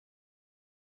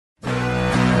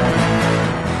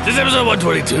This is episode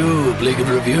 122, Bleak in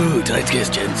Review, tonight's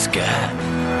guest, Jen Scott.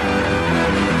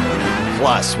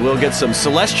 Plus, we'll get some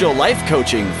celestial life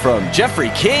coaching from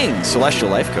Jeffrey King, celestial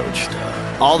life coach.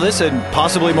 All this and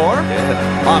possibly more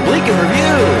on Bleak in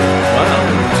Review.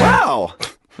 Wow.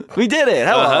 We did it.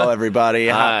 Hello, everybody.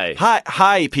 Hi.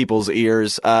 Hi, people's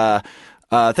ears.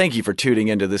 Thank you for tuning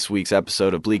into this week's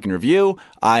episode of Bleak in Review.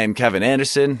 I am Kevin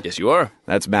Anderson. Yes, you are.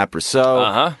 That's Matt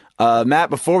Brousseau. Matt,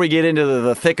 before we get into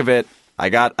the thick of it, I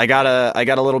got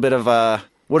a little bit of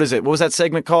what is it? What was that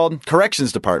segment called?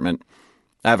 Corrections Department.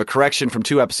 I have a correction from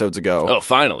 2 episodes ago. Oh,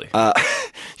 finally.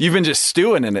 You've been just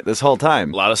stewing in it this whole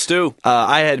time. A lot of stew.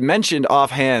 I had mentioned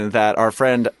offhand that our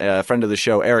friend of the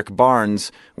show, Eric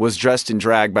Barnes, was dressed in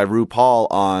drag by RuPaul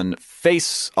on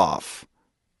Face Off.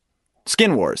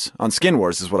 Skin Wars. On Skin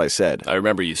Wars is what I said. I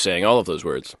remember you saying all of those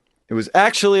words. It was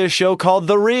actually a show called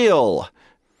The Real.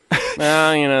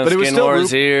 Well, you know, But it was Skin still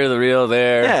Wars here, the real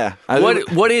there. Yeah.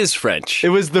 What is French? It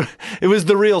was the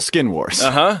Real Skin Wars.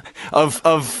 Of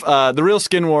the Real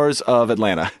Skin Wars of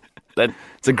Atlanta.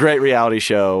 It's a great reality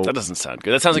show. That doesn't sound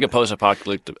good. That sounds like a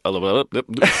post-apocalyptic... Want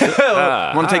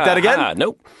to take that again?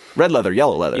 Nope. Red leather,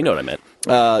 yellow leather. You know what I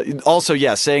meant. Also,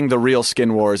 yeah, saying the Real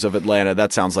Skin Wars of Atlanta,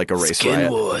 that sounds like a race Skin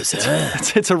riot. Wars, huh?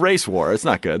 It's a race war. It's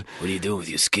not good. What are you doing with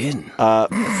your skin?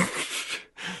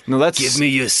 No, that's Give me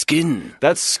your skin.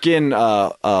 That's skin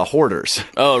hoarders.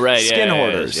 Oh, right. Skin yeah,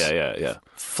 hoarders. Yeah.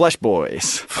 Flesh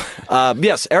boys.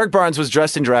 Yes, Eric Barnes was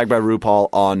dressed in drag by RuPaul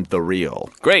on The Real.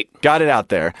 Great. Got it out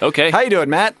there. Okay. How you doing,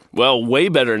 Matt? Well, way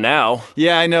better now.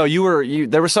 Yeah, I know.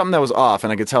 There was something that was off,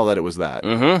 and I could tell that it was that.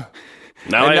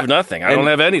 Now I have nothing. I don't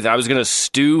have anything. I was going to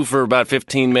stew for about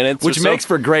 15 minutes Which or so. makes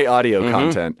for great audio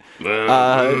content. Do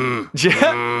you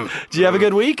have a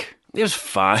good week? It was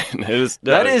fine.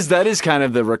 That is kind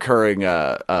of the recurring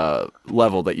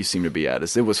level that you seem to be at.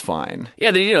 It was fine.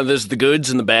 Yeah, there's the goods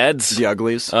and the bads. The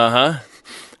uglies. Uh-huh.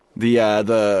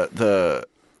 The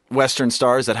Western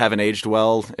stars that haven't aged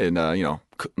well and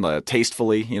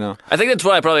tastefully. I think that's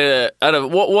why I probably out of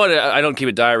one I don't keep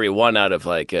a diary. 1 out of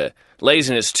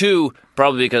laziness. 2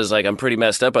 probably because I'm pretty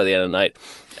messed up by the end of the night,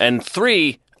 and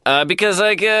 3 because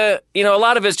a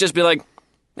lot of it's just be like,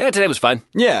 yeah, today was fine.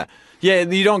 Yeah. Yeah,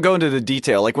 you don't go into the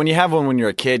detail. Like when you have one when you're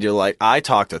a kid, you're like, I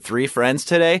talked to 3 friends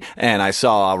today, and I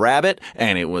saw a rabbit,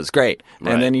 and it was great.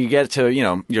 Right. And then you get to,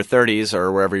 your 30s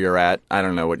or wherever you're at. I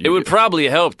don't know what you It would probably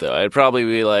help, though. I'd probably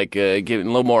be giving a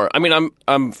little more. I mean,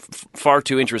 I'm far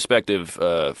too introspective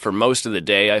for most of the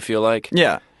day, I feel like.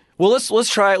 Yeah. Well, let's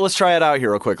try it out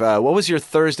here real quick. What was your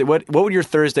Thursday? What would your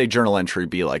Thursday journal entry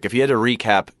be like if you had to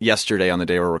recap yesterday on the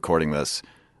day we're recording this?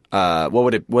 What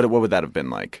would that have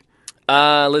been like?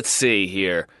 Let's see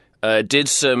here. Did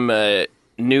some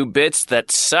new bits that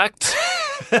sucked.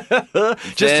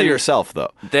 Just to yourself,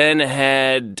 though. Then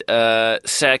had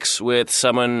sex with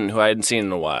someone who I hadn't seen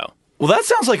in a while. Well, that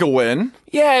sounds like a win.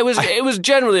 Yeah, it was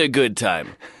generally a good time.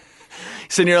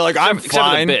 So you're like, I'm Except for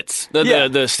fine. the bits,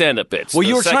 the stand-up bits. Well, the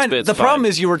you were sex trying. bits, The fine. problem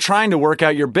is you were trying to work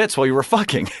out your bits while you were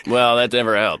fucking. Well, that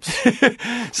never helps.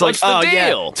 It's What's the deal?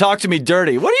 Yeah, talk to me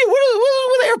dirty. What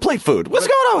with airplane food? What's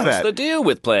going on with What's that? the deal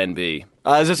with Plan B?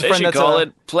 Is this a They friend should that's call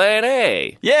it Plan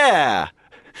A. Yeah.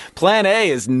 Plan A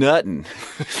is nuttin'.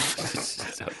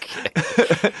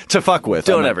 Okay. To fuck with.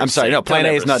 Don't ever I'm sorry. say- No, Plan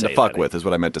don't A is ever nothing to say fuck that. with, is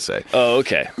what I meant to say. Oh,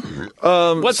 okay.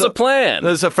 What's the plan?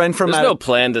 There's a friend from. There's no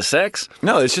plan to sex.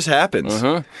 No, this just happens.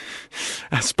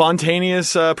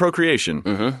 Spontaneous procreation.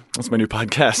 That's my new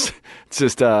podcast. It's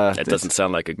just. That doesn't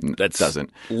sound like that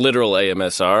doesn't. literal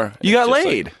AMSR. You got It's just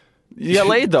laid. You got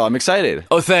laid, though. I'm excited.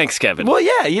 Oh, thanks, Kevin. Well,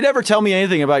 yeah. You never tell me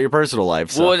anything about your personal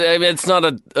life. So. Well, I mean, it's not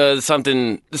a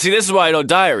something. See, this is why I don't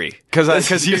diary. Because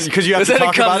you have to then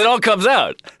talk about it all comes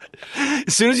out.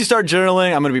 As soon as you start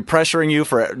journaling, I'm going to be pressuring you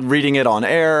for reading it on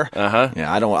air. Yeah,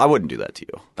 I wouldn't do that to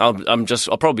you.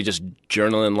 I'll probably just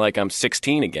journaling like I'm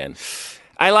 16 again.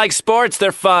 I like sports.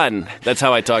 They're fun. That's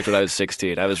how I talked when I was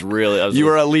 16. You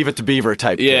were a Leave It to Beaver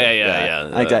type kid. Yeah.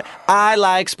 Like that. I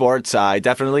like sports. I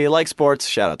definitely like sports.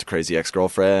 Shout out to Crazy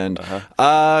Ex-Girlfriend.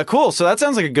 Cool. So that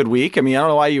sounds like a good week. I mean, I don't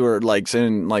know why you were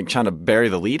trying to bury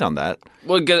the lead on that.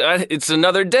 Well, it's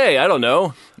another day. I don't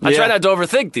know. I try not to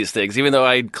overthink these things, even though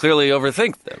I clearly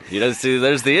overthink them. See,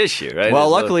 there's the issue, right? Well,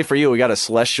 luckily for you, we got a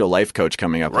celestial life coach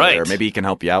coming up Right. later. Maybe he can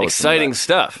help you out with some of exciting that.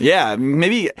 stuff. Yeah,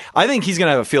 maybe. I think he's going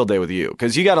to have a field day with you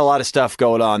because you got a lot of stuff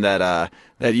going on that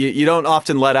you don't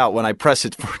often let out when I press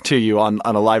it to you on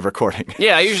a live recording.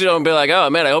 Yeah, I usually don't be like,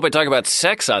 oh, man, I hope I talk about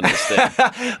sex on this thing.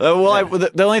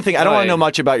 The only thing, I don't want to know Right.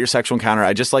 much about your sexual encounter.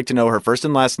 I just like to know her first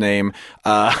and last name,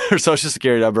 her social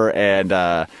security number, and...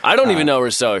 I don't even know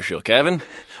we're social, Kevin.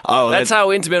 Oh, That's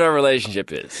how intimate our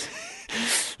relationship is.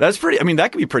 That's pretty... I mean,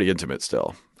 that could be pretty intimate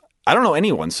still. I don't know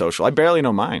anyone's social. I barely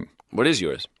know mine. What is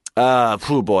yours?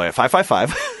 Oh boy,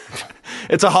 555.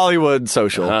 It's a Hollywood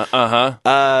social. You know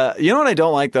what I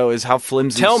don't like though is how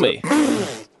flimsy. Tell me.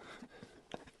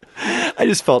 I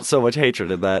just felt so much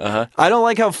hatred in that. I don't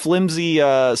like how flimsy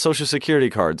Social Security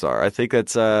cards are. I think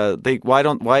that's they They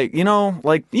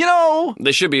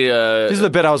should be. This is the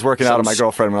bit I was working out on my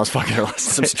girlfriend when I was fucking her last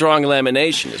Some night. strong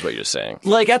lamination is what you're saying.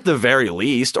 Like at the very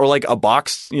least, or like a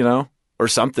box, or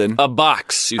something. A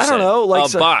box, you I said. don't know,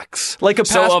 like a box. like a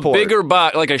So a passport. bigger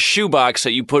box, like a shoe box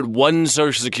that you put one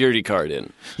Social Security card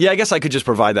in. Yeah, I guess I could just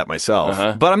provide that myself.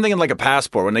 But I'm thinking like a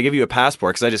passport. When they give you a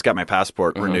passport, because I just got my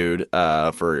passport renewed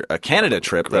for a Canada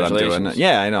trip that I'm doing. Congratulations.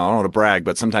 Yeah, I know. I don't want to brag,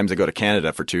 but sometimes I go to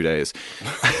Canada for 2 days.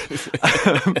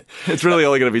 It's really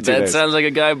only going to be 2 That days. sounds like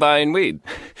a guy buying weed.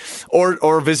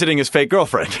 Or visiting his fake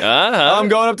girlfriend. I'm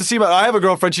going up to see I have a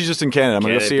girlfriend. She's just in Canada. I'm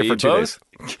going to go see her for 2 days.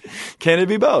 Can it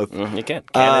be both? You can.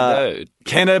 Canada.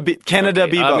 Canada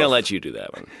be I'm both. going to let you do that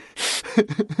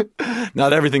one.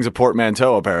 Not everything's a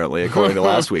portmanteau, apparently, according to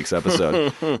last week's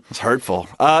episode. It's hurtful.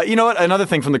 You know what? Another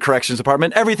thing from the corrections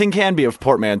department. Everything can be a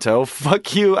portmanteau.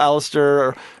 Fuck you,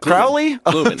 Alistair Crowley?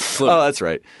 Kluman. Oh, that's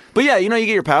right. But yeah, you get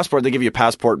your passport. They give you a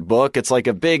passport book. It's like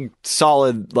a big,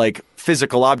 solid, like,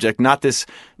 physical object, not this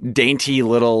dainty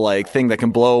little, like, thing that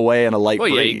can blow away in a light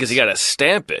breeze. Well, yeah, because you got to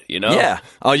stamp it, Yeah.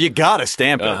 Oh, you got to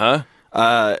stamp it.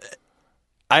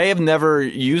 I have never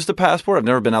used a passport. I've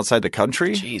never been outside the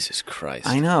country. Jesus Christ.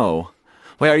 I know.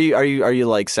 Wait, are you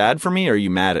like sad for me or are you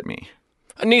mad at me?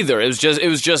 Neither. It was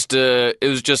just a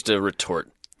retort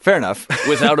Fair enough.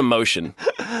 without emotion.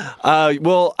 I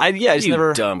just You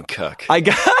never. dumb cuck. I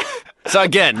got So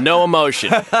again, no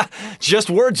emotion. just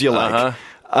words you like.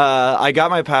 I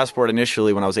got my passport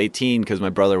initially when I was 18 because my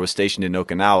brother was stationed in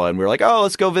Okinawa, and we were like, "Oh,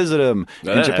 let's go visit him in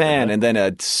that Japan." happened, And then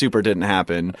it super didn't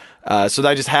happen. So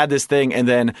I just had this thing, and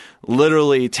then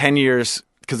literally 10 years.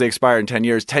 Because they expire in 10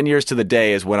 years. 10 years to the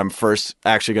day is when I'm first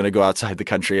actually going to go outside the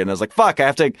country. And I was like, fuck, I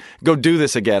have to go do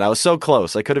this again. I was so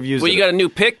close. I could have used it. Well, you got a new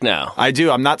pick now. I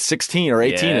do. I'm not 16 or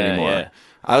 18 Yeah, anymore. yeah.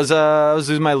 I was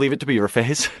using my Leave It to Beaver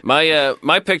face.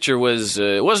 My picture was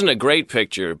it wasn't a great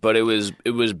picture, but it was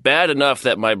bad enough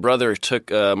that my brother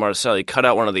took Marcel. He cut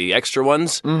out one of the extra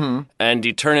ones, and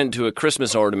he turned it into a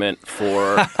Christmas ornament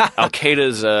for Al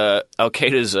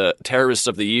Qaeda's Terrorists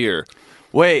of the Year.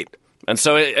 Wait. And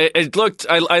so it looked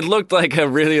I looked like a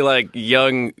really like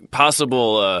young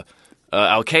possible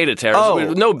Al Qaeda terrorist. Oh.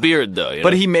 With no beard though.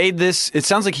 But he made this. It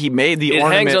sounds like he made the it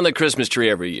ornament. hangs on the Christmas tree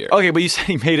every year. Okay, but you said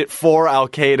he made it for Al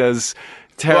Qaeda's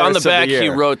terrorists Well, on the of the back, he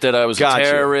year. wrote that I was Gotcha, a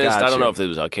terrorist. I gotcha. don't know if it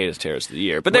was Al Qaeda's Terrorist of the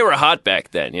Year, but they were hot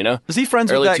back then, you know? Was he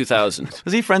friends Early with that? 2000s.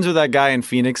 Was he friends with that guy in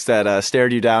Phoenix that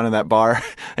stared you down in that bar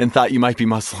and thought you might be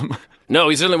Muslim? No,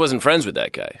 he certainly wasn't friends with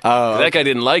that guy. Oh, That guy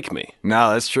didn't like me.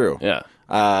 No, that's true. Yeah.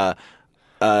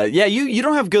 You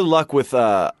don't have good luck with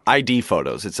ID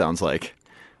photos. It sounds like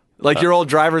your old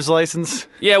driver's license.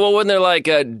 Yeah, well, when they're like,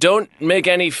 don't make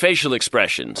any facial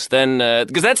expressions, then,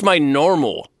 because that's my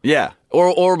normal. Yeah.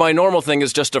 Or my normal thing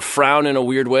is just to frown in a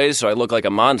weird way so I look like a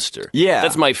monster. Yeah.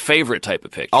 That's my favorite type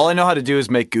of picture. All I know how to do is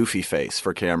make goofy face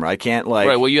for camera. I can't like.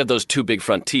 Right, well, you have those two big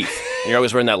front teeth. You're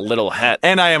always wearing that little hat.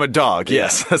 And I am a dog.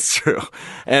 Yes, that's true.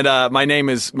 And my name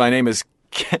is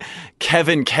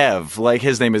Kevin Kev. Like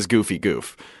his name is Goofy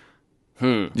Goof.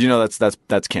 You know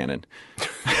that's canon.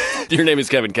 Your name is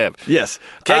Kevin Kev. Yes.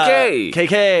 KK.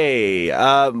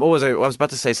 KK. What was I? I was about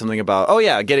to say something about. Oh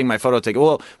yeah, getting my photo taken.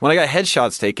 Well, when I got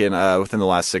headshots taken within the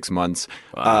last 6 months,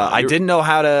 I didn't know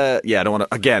how to. Yeah, I don't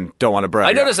want to brag.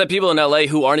 I noticed that people in LA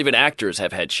who aren't even actors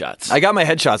have headshots. I got my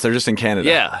headshots. They're just in Canada.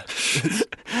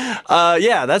 Yeah.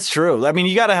 Yeah, that's true. I mean,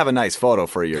 you got to have a nice photo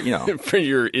for your, For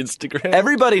your Instagram.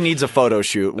 Everybody needs a photo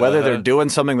shoot, whether they're doing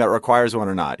something that requires one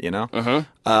or not,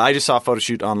 I just saw a photo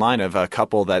shoot online of a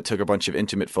couple that took a bunch of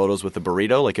intimate photos with a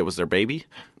burrito like it was their baby.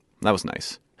 That was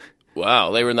nice.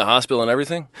 Wow, they were in the hospital and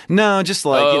everything? No, just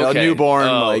like, okay. newborn,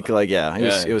 Oh. yeah.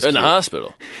 It was in the cute.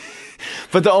 hospital.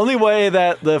 But the only way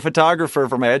that the photographer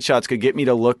for my headshots could get me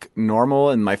to look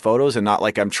normal in my photos and not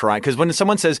like I'm trying, because when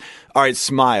someone says, all right,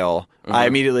 smile, I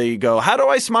immediately go, how do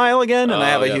I smile again? And I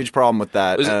have a huge problem with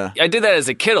that. I did that as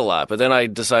a kid a lot, but then I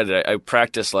decided I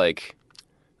practiced like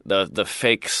the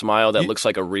fake smile that looks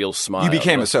like a real smile. You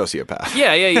became a sociopath.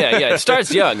 Yeah. It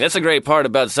starts young. That's a great part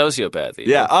about sociopathy.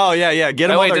 Yeah. Oh, yeah. Get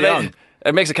them while they're young.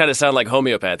 It makes it kind of sound like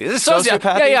homeopathy. Is it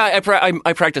Sociopathy? Yeah.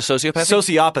 I practice sociopathy.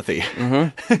 Sociopathy.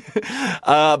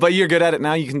 Mm-hmm. But you're good at it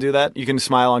now? You can do that? You can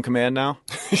smile on command now?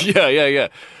 Yeah.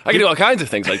 I can do all kinds of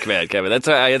things on command, Kevin. That's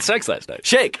why I had sex last night.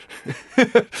 Shake.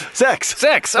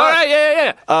 Sex. All right,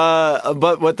 yeah.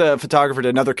 But what the photographer did,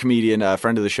 another comedian,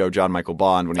 friend of the show, John Michael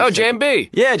Bond. When he was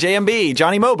JMB. Yeah, JMB,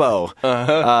 Johnny Mobo,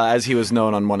 as he was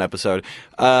known on one episode.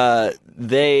 What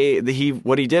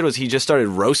he did was he just started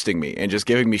roasting me and just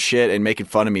giving me shit and making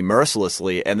fun of me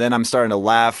mercilessly. And then I'm starting to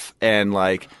laugh and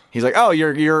like, he's like, oh,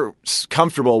 you're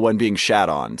comfortable when being shat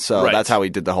on. So that's how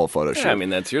he did the whole photo shoot. Yeah, I mean,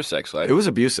 that's your sex life. It was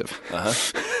abusive.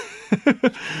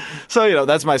 So,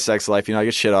 that's my sex life. I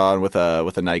get shit on with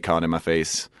a Nikon in my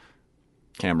face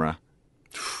camera.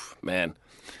 Man,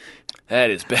 that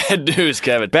is bad news,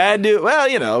 Kevin. Bad news.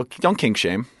 Well, don't kink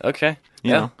shame. Okay.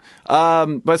 You know.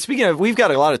 But speaking of, we've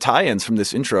got a lot of tie-ins from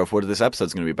this intro for what this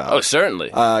episode's going to be about. Oh, certainly.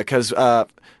 Because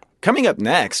coming up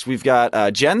next, we've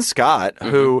got Jen Scott,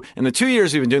 who, in the 2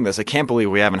 years we've been doing this, I can't believe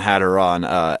we haven't had her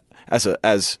on as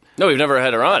No, we've never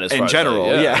had her on. As in far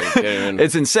general, as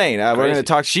it's insane. We're going to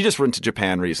talk. She just went to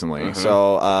Japan recently,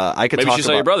 so I could. Maybe talk she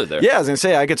saw your brother there. Yeah, I was going to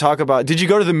say I could talk about. Did you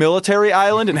go to the military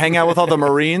island and hang out with all the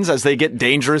Marines as they get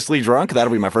dangerously drunk?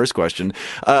 That'll be my first question.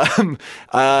 So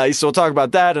we'll talk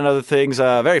about that and other things.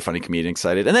 Very funny comedian,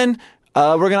 excited, and then.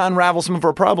 We're going to unravel some of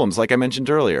our problems, like I mentioned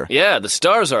earlier. Yeah, the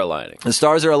stars are aligning. The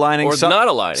stars are aligning. Or not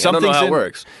aligning. I don't know how it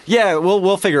works. Yeah,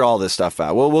 we'll figure all this stuff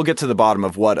out. We'll get to the bottom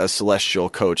of what a celestial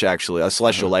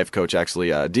life coach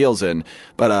actually deals in.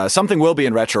 But something will be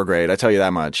in retrograde, I tell you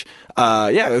that much.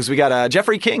 Because we got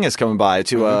Jeffrey King is coming by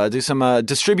to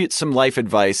distribute some life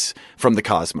advice from the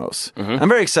cosmos. I'm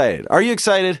very excited. Are you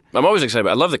excited? I'm always excited.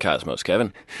 I love the cosmos,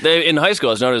 Kevin. In high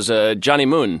school, I was known as Johnny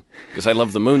Moon because I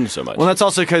love the moon so much. Well, that's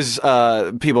also because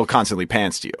people constantly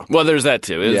pantsed you. Well, there's that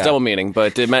too. It's double meaning,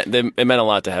 but it meant a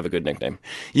lot to have a good nickname.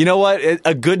 You know what?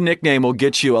 A good nickname will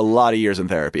get you a lot of years in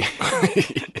therapy.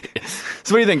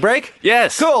 So what do you think? Break?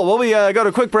 Yes. Cool. Well, we go to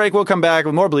a quick break. We'll come back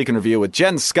with more Bleak in Review with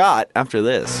Jen Scott after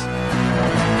this.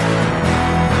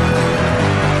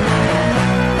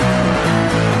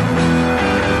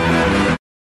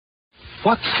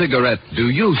 What cigarette do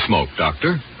you smoke,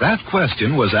 Doctor? That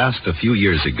question was asked a few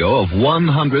years ago of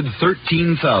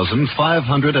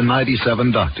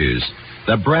 113,597 doctors.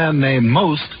 The brand named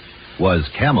most was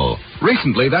Camel.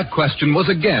 Recently, that question was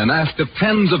again asked of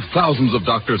tens of thousands of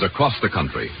doctors across the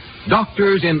country.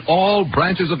 Doctors in all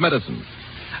branches of medicine.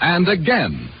 And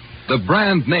again, the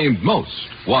brand named most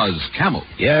was Camel.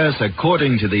 Yes,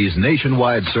 according to these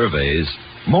nationwide surveys,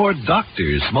 more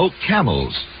doctors smoke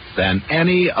Camels than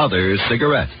any other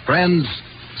cigarette. Friends,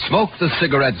 smoke the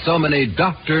cigarette so many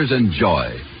doctors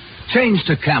enjoy. Change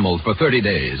to Camels for 30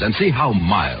 days and see how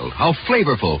mild, how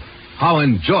flavorful, how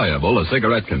enjoyable a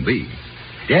cigarette can be.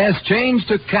 Yes, change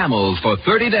to Camels for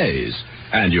 30 days,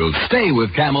 and you'll stay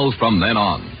with Camels from then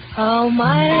on. How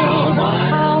mild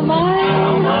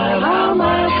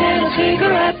can a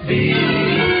cigarette be?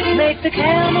 Make the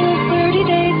Camel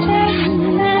 30-day test,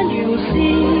 and you'll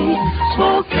see.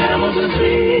 Smoke Camels and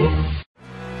see.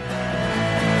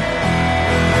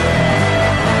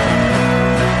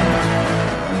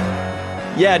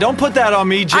 Yeah, don't put that on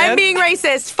me, Jen. I'm being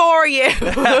racist for you.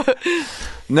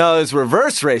 No, it's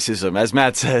reverse racism, as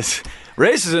Matt says.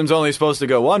 Racism's only supposed to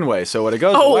go one way, so when it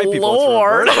goes to white people,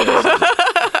 Lord. it's reverse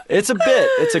racism. It's a bit.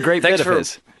 It's a great Thanks bit of for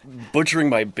his. butchering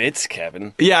my bits,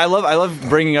 Kevin. Yeah, I love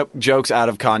bringing up jokes out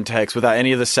of context without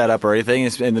any of the setup or anything,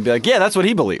 and then be like, yeah, that's what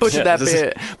he believes. Butcher that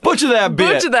bit. Butcher that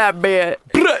bit. Butcher that bit.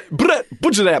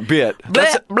 Butcher that bit.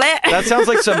 That sounds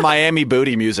like some Miami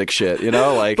booty music shit,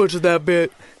 like Butcher that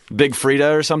bit. Big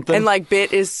Frida or something. And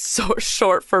bit is so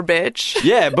short for bitch.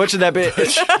 Yeah, butcher that bit.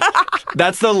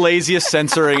 That's the laziest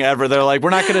censoring ever. They're like, we're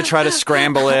not going to try to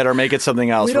scramble it or make it something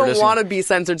else. We don't want to be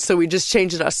censored, so we just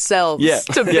change it ourselves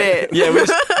to bit. Yeah,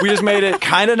 we just made it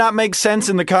kind of not make sense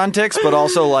in the context, but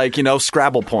also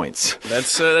Scrabble points.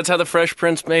 That's how the Fresh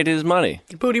Prince made his money.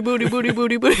 Booty, booty, booty,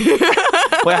 booty, booty.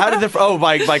 Wait, how did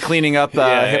by cleaning up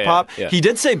hip hop? Yeah. He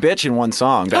did say bitch in one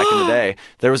song back in the day.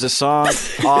 There was a song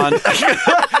on.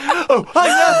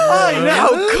 I never. How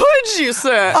could you,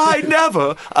 sir? I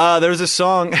never. There was a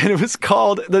song, and it was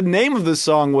called. The name of the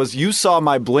song was "You Saw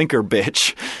My Blinker,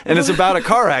 Bitch," and it's about a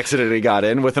car accident he got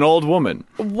in with an old woman.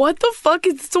 What the fuck?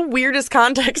 It's the weirdest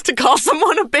context to call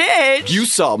someone a bitch. You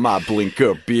saw my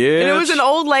blinker, bitch. And it was an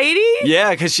old lady?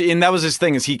 Yeah, because that was his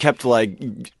thing. Is he kept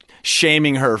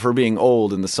shaming her for being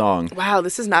old in the song. Wow,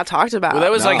 this is not talked about. Well,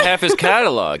 that was like half his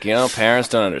catalog. You know, parents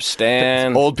don't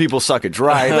understand. Old people suck at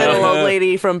driving. Little old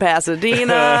lady from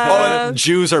Pasadena. and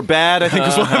Jews are bad, I think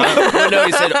was one of them. Oh, no,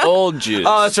 he said old Jews.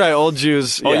 Oh, that's right, old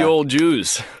Jews. Oh, yeah. you old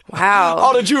Jews. Wow.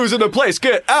 All the Jews in the place,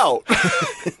 get out.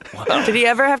 Did he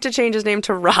ever have to change his name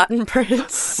to Rotten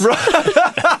Prince?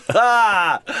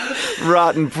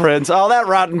 Rotten Prince. Oh, that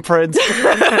Rotten Prince.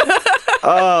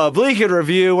 Bleak in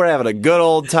Review. We're having a good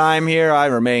old time here. I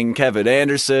remain Kevin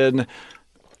Anderson.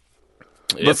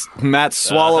 Yep. Matt's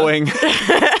swallowing.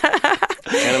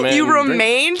 You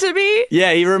remain to be?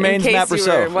 Yeah, he remains In Matt case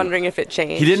you Brousseau. were wondering if it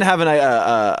changed. He didn't have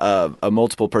a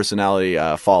multiple personality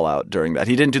fallout during that.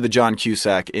 He didn't do the John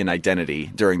Cusack in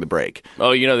Identity during the break.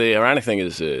 Oh, you know, the ironic thing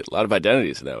is a lot of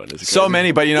identities in that one. Is it So crazy?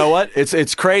 many, but you know what?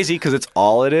 It's crazy because it's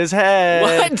all in his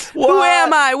head. Who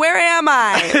am I? Where am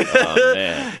I? Oh,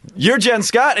 man. You're Jen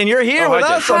Scott, and you're here Oh, with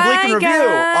hi, us Jen. on Bleak Hi, and Review.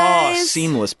 guys. Oh,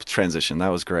 seamless transition. That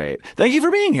was great. Thank you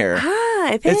for being here.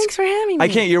 Hi, thanks for having me. I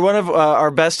can't. You're one of our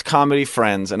best comedy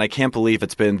friends, and I can't believe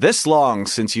it's been this long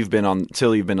since you've been on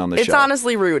the It's show.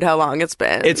 honestly rude how long it's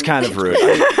been. It's kind of rude.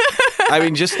 I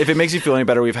mean, just if it makes you feel any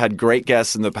better, we've had great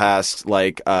guests in the past,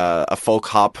 like a folk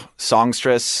hop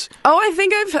songstress. Oh, I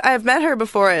think I've met her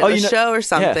before at a you know- show or Yeah.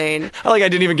 something. I like I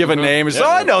didn't even give a name. It's, Yeah.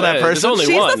 I know that Yeah, person. there's only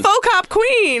She's one. the folk hop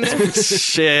queen.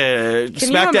 Shit. Can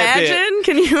Smack you that bit. imagine?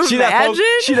 Can you She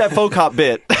imagine? that folk hop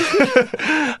bit.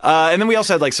 And then we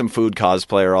also had like some food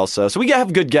cosplayer also. So we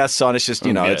have good guests on. It's just,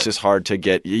 you know, Okay. it's just hard to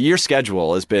get. Your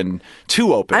schedule has been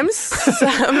too open. I'm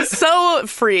so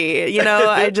free. You know,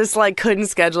 I just like couldn't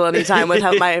schedule any time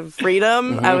without my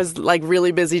freedom. I was like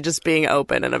really busy just being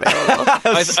open and available.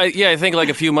 I think like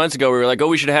a few months ago we were like, oh,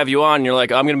 we should have you on. And you're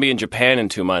like, I'm going to be in Japan in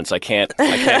 2 months. I can't come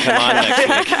on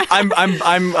next week.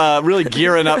 I'm really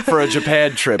gearing up for a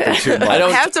Japan trip in 2 months. I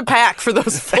don't have to pack for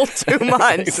those full 2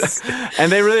 months.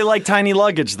 And they really like tiny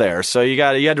luggage there, so you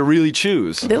had to really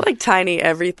choose. They like tiny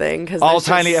everything because All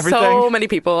tiny everything? So many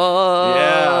people.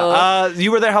 Yeah.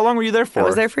 You were there. How long were you there for? I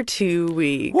was there for 2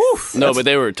 weeks. No, but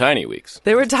they were tiny weeks.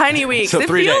 They were tiny weeks. So It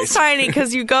 3 feels days. tiny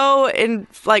because you go in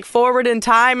like forward in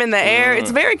time in the air.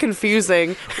 It's very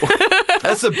confusing.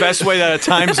 That's the best way that a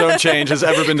time zone change has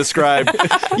ever been described.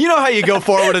 You know how you go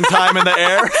forward in time in the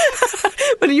air?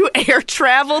 When you air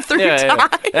travel through Yeah, time.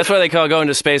 that's why they call going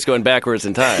to space going backwards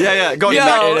in time. Yeah. Going Yo.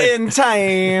 back in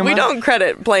time. We don't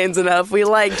credit planes enough. We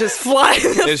like just fly in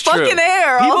the It's true. fucking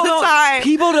air all the time.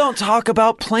 People don't talk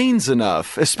about planes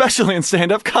enough, especially in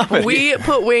stand-up comedy. We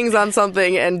put wings on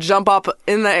something and jump up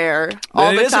in the air all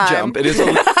And the it is time. a jump. It is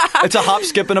it's a hop,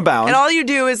 skip, and a bound. And all you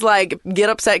do is like get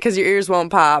upset because your ears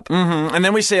won't pop. And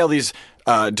then we say all these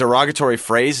derogatory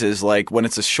phrases, like when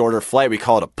it's a shorter flight, we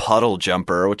call it a puddle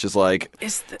jumper, which is like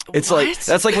it's what? like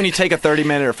that's like when you take a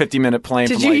 30-minute or 50-minute plane.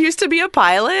 Did from you like, used to be a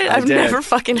pilot? I've did. never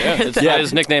fucking heard that. Yeah,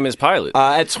 his nickname is Pilot.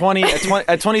 At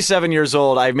 27 years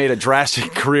old, I've made a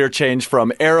drastic career change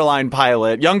from airline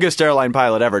pilot, youngest airline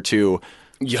pilot ever, to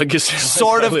Youngest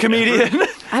sort of comedian.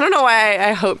 I don't know why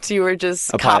I hoped you were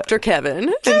just pilot. Copter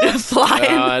Kevin and flying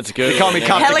Oh, that's good. They call me Yeah.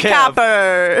 Copter Kev.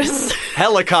 helicopters.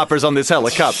 Helicopters on this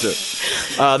helicopter.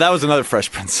 That was another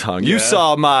Fresh Prince song. You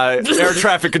saw my air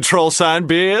traffic control sign,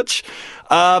 bitch.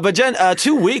 But Jen,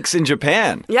 2 weeks in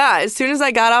Japan. Yeah, as soon as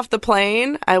I got off the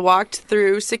plane, I walked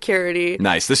through security.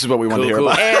 Nice. This is what we want to hear Cool.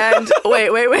 about. And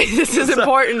wait, this is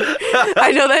important.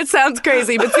 I know that sounds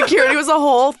crazy, but security was a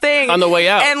whole thing. On the way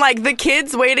out. And like the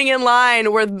kids waiting in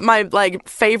line were my like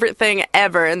favorite thing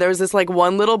ever. And there was this like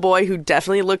one little boy who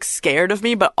definitely looked scared of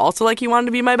me, but also like he wanted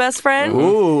to be my best friend.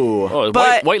 Ooh. Oh,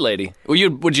 But- white lady. Would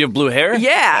you have blue hair?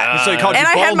 Yeah. So he called And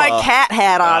you I had my Bulma. cat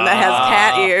hat on that has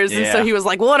cat ears, and so yeah. he was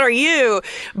like, "What are you?"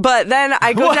 But then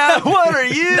I go down. What are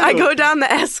you? I go down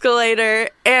the escalator,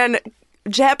 and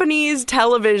Japanese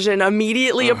television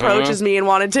immediately approaches me and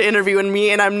wanted to interview me,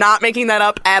 and I'm not making that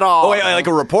up at all. Oh, wait, like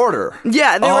a reporter.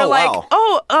 Yeah, they Oh, were like,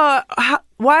 wow.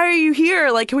 why are you here?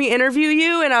 Like, can we interview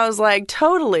you? And I was like,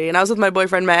 totally. And I was with my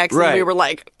boyfriend Max, and Right. we were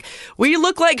like, we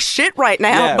look like shit right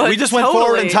now. Yeah, but we just went totally.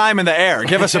 forward in time in the air.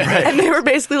 Give us a break. And they were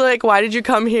basically like, why did you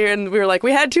come here? And we were like,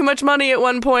 we had too much money at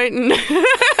one point. And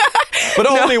But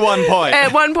only one point.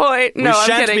 at one point, no, I'm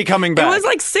shan't kidding. be coming back. It was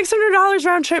like $600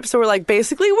 round trip. So we're like,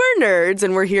 basically, we're nerds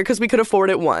and we're here because we could afford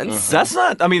it once. That's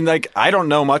not. I mean, like, I don't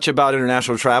know much about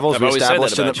international travels. I've We always said that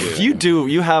established about in you. You do.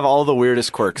 You have all the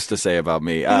weirdest quirks to say about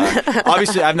me.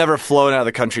 Obviously, I've never flown out of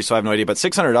the country, so I have no idea. But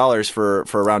 $600 for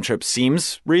a round trip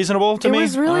seems reasonable to It me.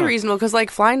 was really reasonable because, like,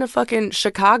 flying to fucking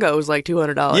Chicago was like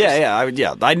 $200.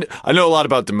 Yeah. I know a lot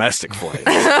about domestic flights.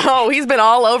 Oh, he's been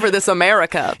all over this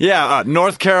America. Yeah,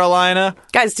 North Carolina China.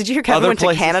 Guys, did you hear Kevin Other went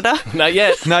places. to Canada? Not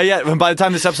yet. Not yet. And by the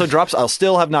time this episode drops, I'll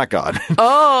still have not gone.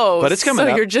 Oh, But it's coming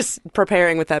so up. you're just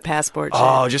preparing with that passport shit.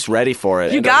 Oh, just ready for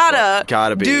it. You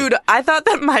gotta be. Dude, I thought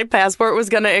that my passport was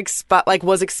gonna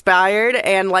was expired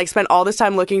and like spent all this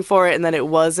time looking for it and then it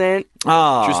wasn't.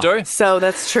 Oh. True story? So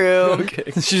that's true.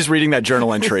 She's just reading that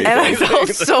journal entry. And I felt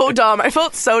so dumb. I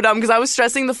felt so dumb because I was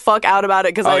stressing the fuck out about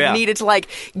it because I yeah. needed to like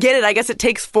get it. I guess it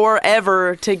takes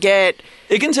forever to get.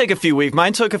 It can take a few weeks.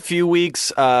 Mine took a few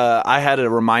weeks. I had a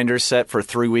reminder set for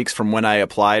 3 weeks from when I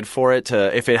applied for it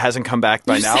to, if it hasn't come back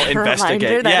by You now, set a investigate.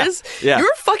 reminder? That is- yeah.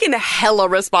 You're fucking hella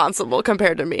responsible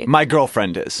compared to me. My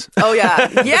girlfriend is. Oh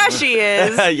yeah, yeah, she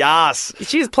is. Yas.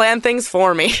 She's planned things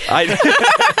for me.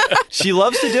 She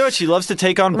loves to do it. She loves to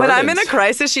take on burdens. When I'm in a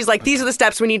crisis, she's like, "These are the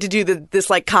steps we need to do this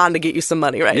like con to get you some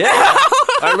money, right?" Yeah.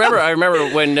 I remember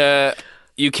when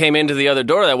you came into the other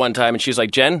door that one time, and she's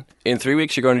like, "Jen, in 3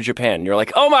 weeks you're going to Japan." And you're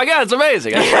like, "Oh my god, it's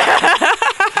amazing!"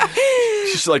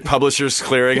 She's like Publishers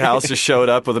Clearinghouse just showed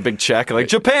up with a big check, like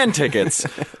Japan tickets.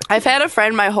 I've had a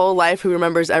friend my whole life who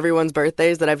remembers everyone's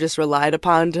birthdays that I've just relied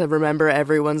upon to remember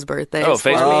everyone's birthdays. Oh, for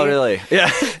Facebook. me. Oh, really? Yeah.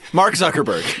 Mark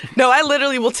Zuckerberg. No, I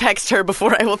literally will text her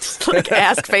before I will like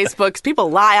ask Facebook. 'Cause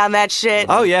people lie on that shit.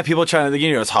 Oh, yeah. People trying to,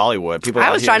 it's Hollywood. People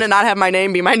I was trying to not have my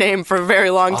name be my name for a very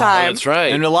long time. That's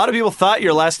right. And a lot of people thought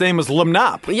your last name was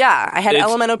Lemnop. Yeah, I had It's-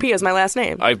 LMNOP as my last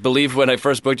name. I believe when I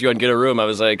first booked you on Get a Room, I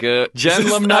was like, Jen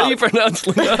Lemnop. How do you pronounce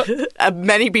Lemnop?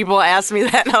 Many people asked me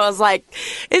that, and I was like,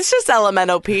 "It's just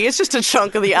LMNOP. It's just a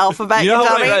chunk of the alphabet, you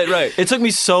dummy." Right. It took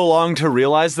me so long to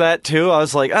realize that, too. I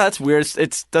was like, that's weird.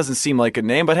 It doesn't seem like a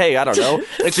name, but hey, I don't know.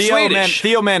 It's Swedish.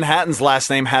 Theo Manhattan's last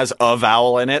name has a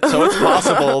vowel in it, so it's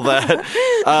possible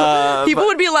that... People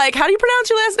would be like, "How do you pronounce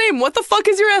your last name? What the fuck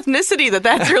is your ethnicity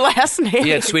that's your last name?"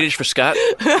 Yeah, it's Swedish for Scott.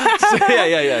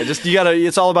 yeah. Just you gotta.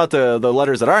 It's all about the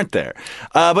letters that aren't there.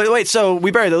 But wait, so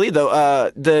we buried the lead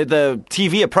though. The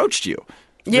TV approached you.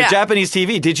 Yeah. The Japanese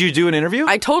TV. Did you do an interview?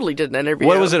 I totally did an interview.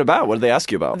 What was it about? What did they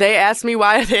ask you about? They asked me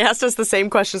why. They asked us the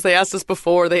same questions they asked us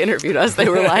before they interviewed us. They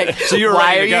were like, So you were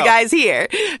 "Why ready are to you go." guys here?"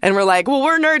 And we're like, "Well,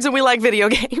 we're nerds and we like video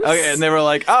games." Okay, and they were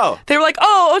like, "Oh, They were like,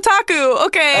 "Oh, otaku,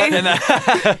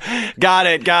 okay." got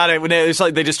it." When it's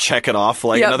like they just check it off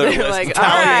like Yep, another they were list, like,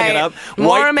 tallying "All right, it up. more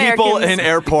White Americans people in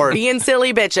airport. being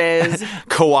silly bitches.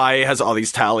 Kauai has all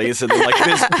these tallies, and then, like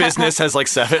business has like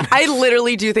 7. I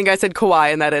literally do think I said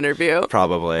kawaii in that interview.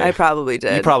 Probably. I probably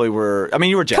did. You probably were. I mean,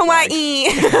 you were jet lagged. Kawaii.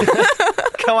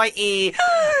 Kawaii.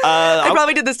 I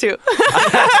probably did this too.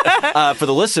 For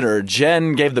the listener,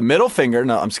 Jen gave the middle finger.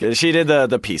 No, I'm just kidding. She did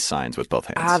the peace signs with both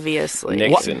hands. Obviously.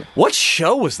 Nixon. What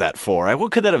show was that for?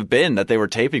 What could that have been that they were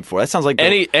taping for? That sounds like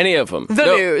Any of them. The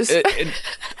news.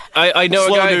 I know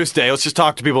slow a guy. news day. Let's just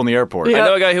talk to people in the airport. I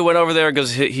know a guy who went over there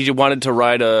because he wanted to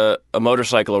ride a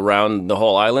motorcycle around the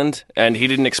whole island, and he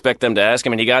didn't expect them to ask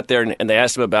him. And he got there, and they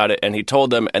asked him about it, and he told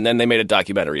them, and then they made a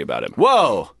documentary about him.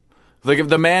 Whoa.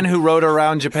 The man who rode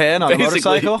around Japan on a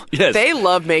Basically, motorcycle? yes. They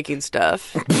love making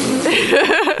stuff.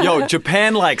 Yo,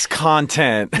 Japan likes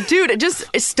content. Dude, just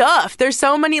stuff. There's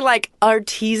so many like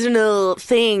artisanal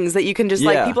things that you can just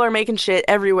Yeah. like people are making shit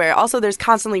everywhere. Also, there's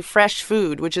constantly fresh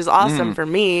food, which is awesome for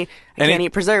me. I And can't it- eat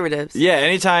preservatives. Yeah,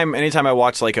 anytime I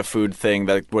watch like a food thing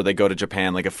where they go to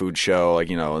Japan, like a food show, like,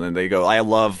 and then they go, I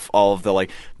love all of the like,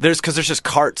 there's just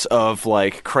carts of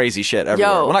like crazy shit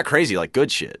everywhere. Yo. Well, not crazy, like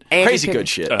good shit. And Crazy you can- good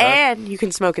shit. And you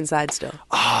can smoke inside still.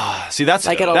 See, that's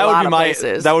Like at a that would lot be of my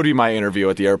places. that would be my interview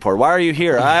at the airport. Why are you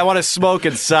here? I want to smoke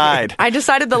inside. I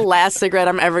decided the last cigarette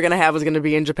I'm ever going to have was going to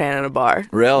be in Japan in a bar.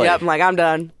 Really? Yep, I'm like, I'm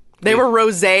done. They were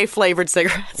rosé flavored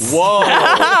cigarettes.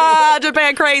 Whoa.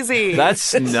 Japan crazy.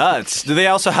 That's nuts. Do they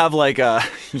also have like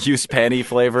used panty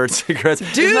flavored cigarettes?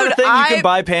 Dude, Isn't that a thing? You I can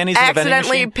buy panties in a vending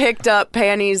accidentally machine? picked up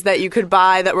panties that you could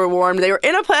buy that were warmed. They were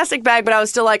in a plastic bag, but I was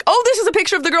still like, oh, this is a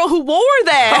picture of the girl who wore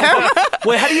them.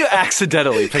 Wait, how do you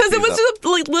accidentally pick Because it these was up? just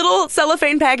like little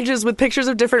cellophane packages with pictures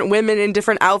of different women in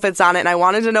different outfits on it, and I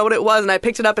wanted to know what it was, and I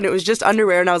picked it up, and it was just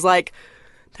underwear, and I was like,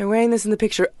 they're wearing this in the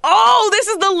picture. Oh, this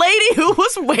is the lady who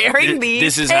was wearing these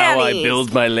This is how I panties.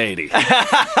 build my lady.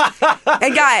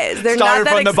 And guys, they're Started not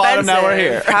that from the bottom, now we're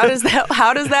expensive. here.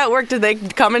 How does that work? Did they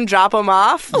come and drop them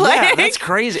off? Yeah, Like- that's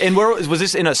crazy. And where was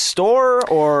this, in a store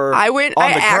or I on I the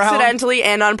ground? accidentally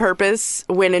and on purpose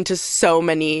went into so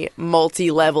many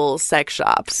multi-level sex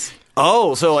shops.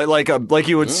 Oh, so like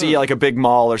you would see like a big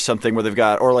mall or something where they've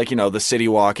got, or like, you know, the City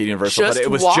Walk at Universal, Just but it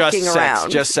was walking just around.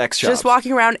 sex, just sex shops. Just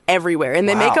walking around everywhere. And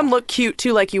they make Wow. them look cute,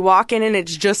 too. Like, you walk in and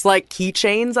it's just, like,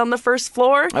 keychains on the first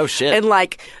floor. Oh, shit. And,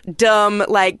 like, dumb,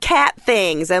 like, cat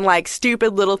things and, like,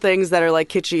 stupid little things that are, like,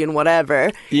 kitschy and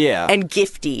whatever. Yeah. And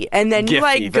gifty. And then you, Gifty,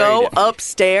 like, very go gifty.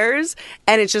 upstairs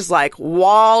and it's just, like,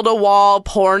 wall-to-wall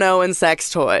porno and sex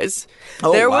toys.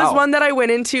 Oh, There was wow. one that I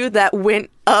went into that went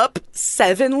up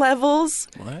 7 levels.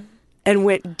 What? And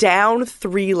went down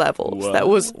 3 levels. That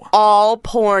was all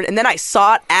porn. And then I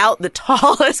sought out the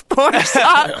tallest porn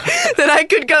shop that I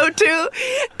could go to.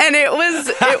 And it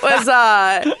was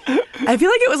I feel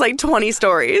like it was like 20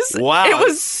 stories. Wow. It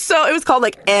was called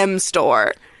like M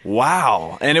Store.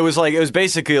 Wow. And it was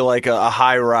basically like a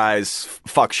high-rise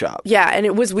fuck shop. Yeah, and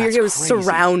it was weird. That's It was crazy.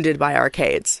 surrounded by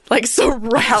arcades. Like,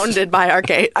 surrounded by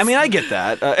arcades. I mean, I get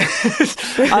that.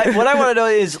 What I want to know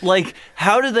is, like,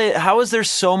 how is there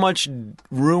so much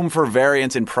room for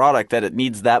variance in product that it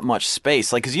needs that much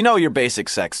space? Like, because you know your basic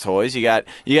sex toys. You got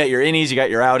your innies, you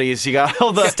got your outies, you got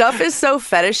all the... Stuff is so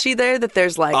fetishy there that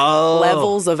there's like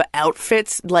levels of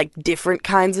outfits, like different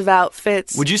kinds of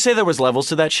outfits. Would you say there was levels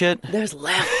to that shit? There's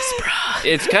levels, bro.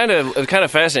 It's kind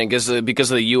of fascinating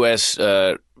because of the U.S.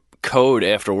 Code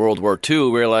after World War II,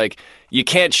 where like you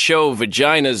can't show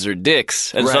vaginas or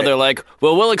dicks, and so Right. they're like,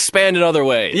 well, we'll expand it other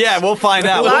ways. Yeah, we'll find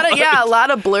out. A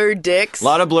lot of blurred dicks. A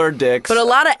lot of blurred dicks. But a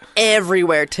lot of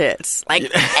everywhere tits. Like,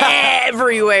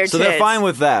 everywhere tits. So they're fine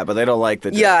with that, but they don't like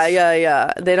the dicks.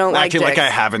 Yeah. They don't like Acting dicks. like I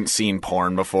haven't seen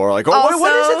porn before. Like, what is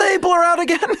Also- it they blur out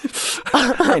again?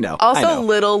 I know. Also, I know.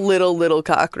 little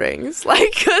cock rings.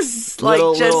 Like, just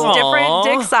Little- different Aw.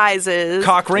 dick sizes.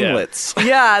 Cock ringlets.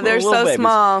 Yeah, they're Little so babies.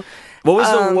 small.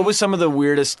 What was some of the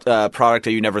weirdest product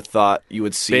that you never thought you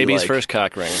would see? Baby's like- first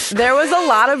cock ring. There was a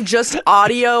lot of just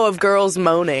audio of girls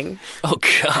moaning. Oh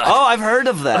God. Oh, I've heard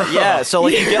of that. Yeah, so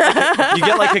like you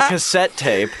get like a cassette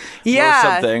tape Yeah. or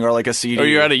something, or like a CD. Or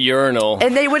you're at a urinal.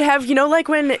 And they would have, like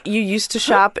when you used to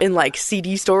shop in like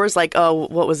CD stores, like,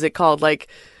 what was it called? Like,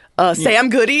 Sam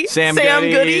Goody. Sam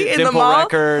Goody, in the Dimple mall.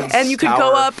 Records, and you could Tower.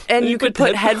 go up and you could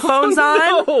put headphones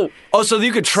on. Oh, so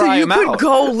you could So try you them could out.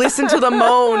 go listen to the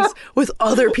moans with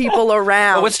other people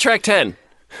around. Oh, what's track 10?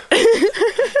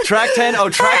 Track 10. Oh,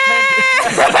 track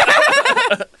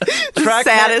 10. Track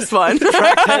 10. saddest one?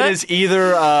 Track 10 is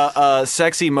either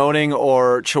sexy moaning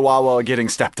or Chihuahua getting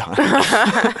stepped on.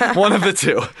 One of the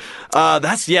two.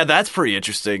 That's pretty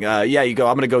interesting. You go,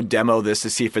 I'm going to go demo this to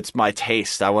see if it's my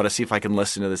taste. I want to see if I can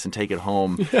listen to this and take it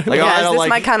home. Like, Yeah, I is don't this like,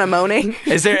 my kind of moaning?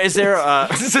 Is there is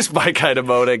this my kind of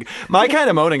moaning? My kind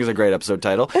of moaning is a great episode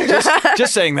title.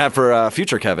 Just saying that for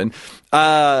future Kevin.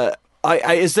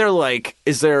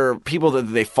 Is there people that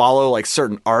they follow, like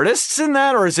certain artists in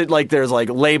that, or is it like there's like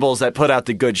labels that put out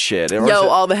the good shit? Or is Yo, it-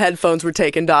 all the headphones were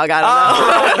taken, dog. I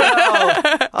don't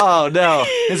know. Oh no,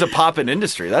 it's a poppin'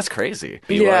 industry. That's crazy.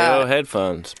 BYO Yeah.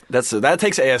 headphones. That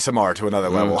takes ASMR to another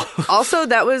level. Also,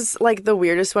 that was like the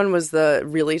weirdest one was the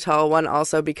really tall one.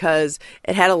 Also, because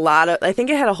it had I think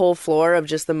it had a whole floor of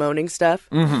just the moaning stuff.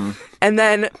 Mm-hmm. And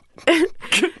then So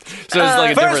it's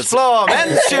like a different First floor,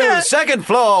 men's shoes. Second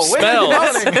floor, women's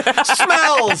Smells. moaning.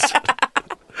 Smells.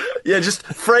 Yeah, just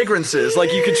fragrances.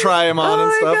 Like you could try them on and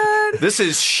my stuff. God. This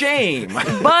is shame.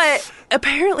 But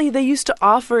apparently they used to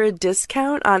offer a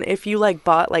discount on if you like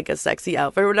bought like a sexy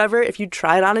outfit or whatever. If you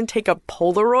try it on and take a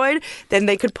Polaroid, then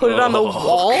they could put it on the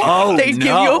wall. Oh, They'd give you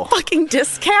no. a fucking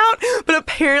discount. But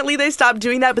apparently they stopped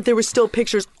doing that. But there were still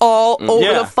pictures all over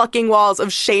Yeah. the fucking walls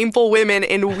of shameful women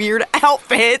in weird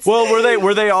outfits. Well,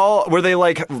 were they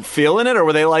like feeling it, or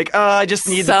were they like, I just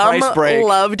need the Some price break?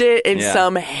 loved it and Yeah.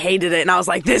 some hated it. And I was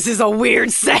like, this is a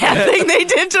weird, sad thing they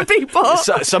did to people.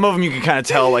 Some of them you can kind of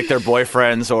tell, like their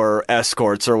boyfriends or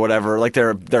escorts or whatever, like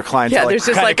their clients. Yeah, are, like, there's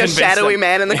just kinda like a convinced shadowy them.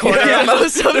 man in the corner Yeah. of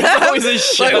most of them. always a like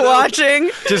shadow. watching.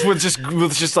 Just with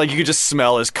just like you could just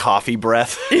smell his coffee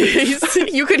breath.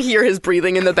 You could hear his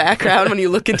breathing in the background when you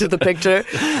look into the picture.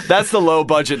 That's the low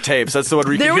budget tapes. That's the one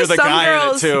where you There can hear were the some guy in it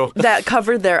girls too. that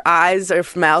covered their eyes or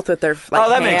mouth with their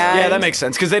like, hand. that makes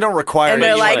sense because they don't require. And that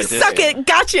they're you like, want it. suck it,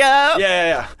 gotcha.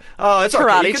 Yeah. Oh, it's okay.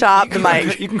 Karate You can- chop you can- the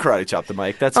mic. You can karate chop the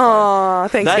mic. That's fine. Aw,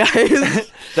 thanks, That-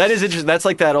 guys. That is interesting. That's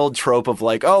like that old trope of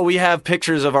like, oh, we have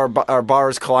pictures of our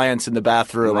bar's clients in the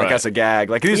bathroom, like Right. as a gag.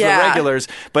 Like these are Yeah. the regulars,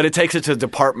 but it takes it to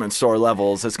department store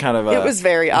levels. It's kind of It was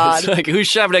very odd. It's like, who's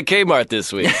shopping at Kmart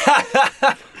this week?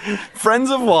 Friends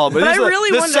of Walmart. But I These are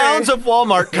really the wonder- sounds of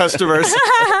Walmart customers.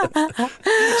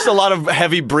 Just a lot of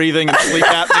heavy breathing and sleep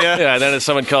apnea. Yeah, and then if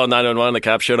someone called 911, the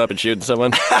cops showed up and shooting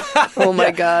someone. Oh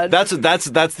my God. That's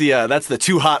the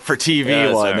too hot for TV Yeah,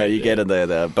 that's one all right, that you get in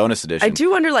the bonus edition. I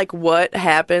do wonder, like, what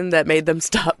happened that made them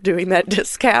stop doing that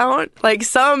discount. Like,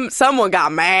 someone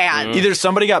got mad. Either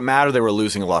somebody got mad or they were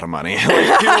losing a lot of money.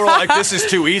 Like, people were like, "This is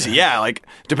too easy." Yeah, like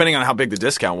depending on how big the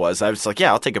discount was, I was like,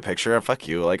 "Yeah, I'll take a picture. Fuck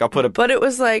you." Like, I'll put a. But it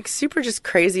was, like, super just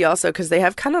crazy also because they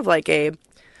have kind of, like, a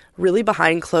really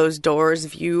behind closed doors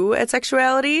view at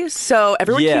sexuality. So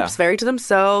everyone Yeah. keeps very to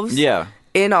themselves Yeah.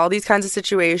 in all these kinds of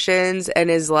situations and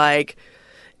is, like...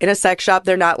 In a sex shop,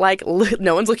 they're not like,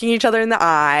 no one's looking each other in the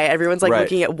eye. Everyone's like Right.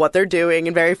 looking at what they're doing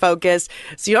and very focused.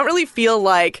 So you don't really feel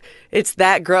like it's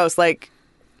that gross. Like,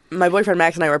 my boyfriend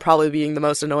Max and I were probably being the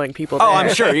most annoying people there. Oh,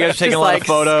 I'm sure. You guys are taking Just, a lot like, of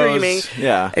photos. Screaming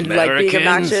Yeah. and like being Americans.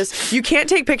 obnoxious. You can't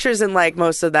take pictures in like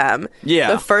most of them. Yeah.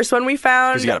 The first one we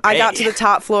found, 'Cause you gotta I pay. got to the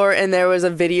top floor and there was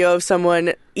a video of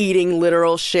someone eating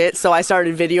literal shit. So I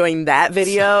started videoing that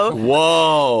video.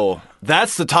 Whoa.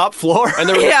 That's the top floor? And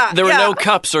there were, Yeah, there were yeah. no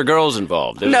cups or girls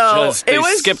involved. It was No, just, they it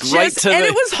was skipped just, right to and the...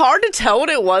 it was hard to tell what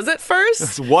it was at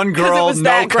first. One 'cause girl, it was no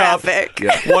that cup. graphic.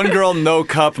 Yeah. One girl, no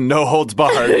cup, no holds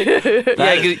barred.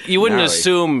 Yeah, you wouldn't gnarly.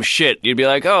 assume shit. You'd be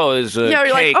like, oh, there's a Yeah,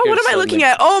 you're like, cake oh, or what am I looking something.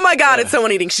 at? Oh my God, it's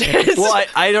someone eating shit. Well,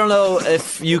 I don't know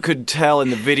if you could tell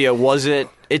in the video, was it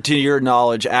to your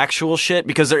knowledge, actual shit?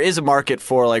 Because there is a market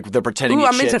for, like, the pretending Ooh, to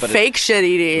eat I'm shit. into but fake shit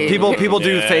eating. People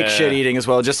do Yeah. fake shit eating as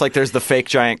well, just like there's the fake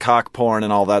giant cock porn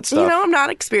and all that stuff. You know, I'm not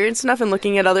experienced enough in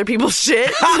looking at other people's shit.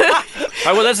 Oh,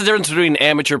 well, that's the difference between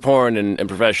amateur porn and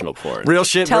professional porn. Real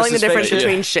shit Telling the versus fake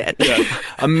difference shit. between shit.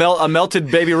 A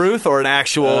melted Baby Ruth or an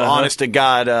actual, honest to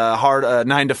God, hard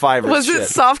 9 to 5 Was shit? it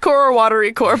softcore or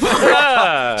watery core?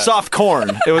 Soft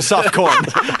corn. It was soft corn.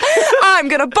 I'm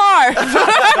gonna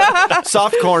barf.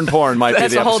 Soft corn porn might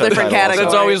That's be the a whole episode different title also. category.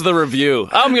 That's always the review.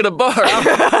 I'm going to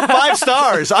barf. 5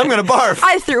 stars. I'm gonna barf.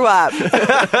 I threw up.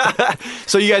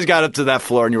 So you guys got up to that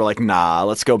floor and you were like, nah,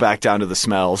 let's go back down to the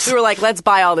smells. We were like, let's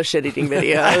buy all the shit eating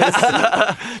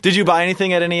videos. Did you buy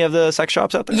anything at any of the sex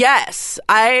shops out there? Yes,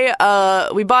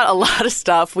 we bought a lot of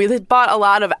stuff. We bought a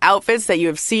lot of outfits that you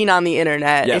have seen on the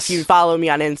internet Yes. if you follow me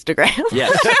on Instagram.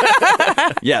 Yes.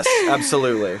 Yes,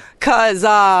 absolutely. Because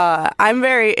I'm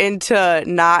very into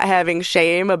not having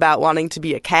shame about wanting to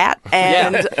be a cat.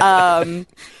 And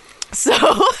so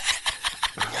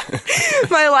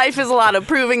my life is a lot of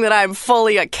proving that I'm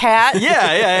fully a cat.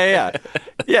 Yeah.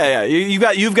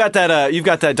 You've got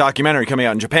that documentary coming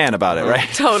out in Japan about it, right?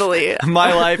 Totally.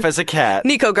 My life as a cat.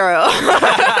 Nico girl.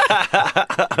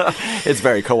 It's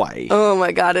very kawaii. Oh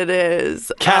my God, it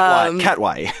is.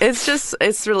 Catwai.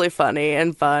 It's really funny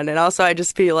and fun. And also, I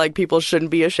just feel like people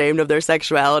shouldn't be ashamed of their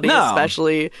sexuality, No.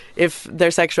 especially if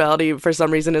their sexuality for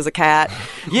some reason is a cat.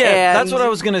 Yeah, And- that's what I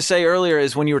was going to say earlier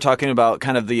is when you were talking about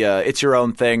kind of the it's your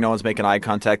own thing, no one's making eye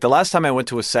contact. The last time I went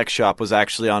to a sex shop was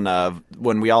actually on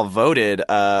when we all voted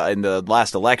in the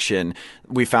last election.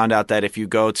 We found out that if you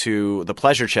go to the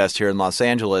Pleasure Chest here in Los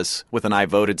Angeles with an I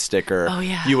voted sticker, Oh,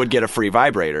 yeah. you would get a free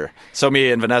vibrator. So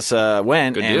me and Vanessa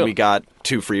went Good and deal. we got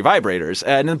 2 free vibrators.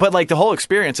 But like the whole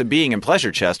experience of being in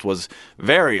Pleasure Chest was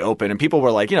very open, and people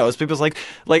were like, people's like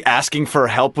asking for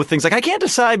help with things. Like, I can't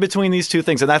decide between these 2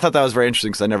 things, and I thought that was very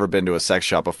interesting because I'd never been to a sex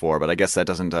shop before. But I guess that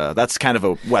doesn't. That's kind of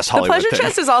a West The Hollywood Pleasure thing.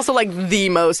 Chest is also like the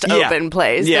most Yeah. open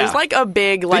place. Yeah. There's like a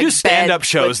big like They do stand-up bed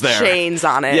shows with there. chains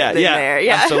on it. Yeah, in there.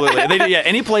 Yeah, absolutely. They do,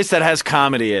 any place that has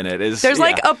comedy in it is. There's yeah.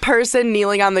 like a person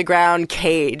kneeling on the ground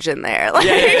cage in there. Like,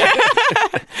 Yeah.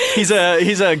 He's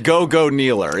a go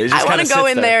kneeler. He just I want kinda to go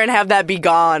sits in there and have that be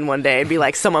gone one day and be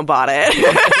like, someone bought it.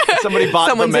 Somebody bought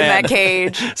Someone's the in man. that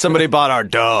cage. Somebody bought our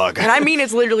dog. And I mean,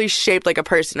 it's literally shaped like a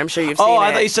person. I'm sure you've seen Oh, it.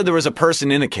 I thought you said there was a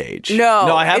person in a cage.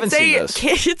 No, I haven't it's seen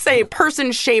this. It's a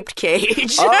person-shaped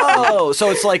cage Oh, so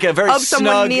it's like a very of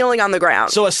someone snug, kneeling on the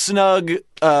ground. So a snug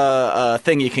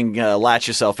thing you can latch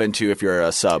yourself into if you're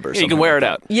a sub or Yeah, something. you can wear it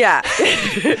like out. Yeah,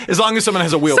 that. As long as someone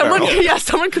has a wheelbarrow.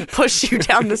 someone could push you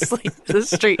down the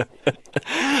street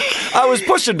I was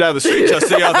pushing down the street just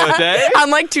the other day. on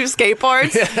like 2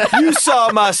 skateboards. You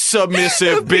saw my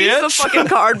submissive Piece of bitch. fucking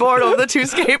cardboard over the 2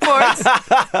 skateboards.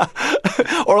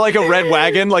 Or like a red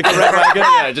wagon,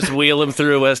 Yeah, just wheel him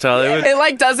through West Hollywood. It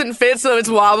like doesn't fit, so it's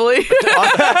wobbly.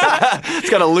 It's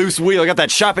got a loose wheel. I got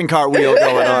that shopping cart wheel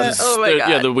going on. Oh my God.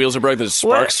 Yeah, the wheels are broken. There's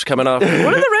sparks coming off. What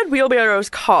are the red wheelbarrows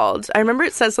called? I remember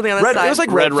it says something on the Red, side. it was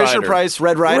like Red Red Fisher Rider. Price,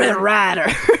 Red Rider. Red Rider.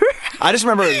 I just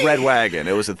remember it was Red Wagon.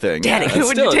 It was a thing. Daddy, Yeah. would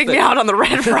still you a take me thing. out on the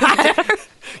Red Rider?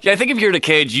 Yeah, I think if you're in a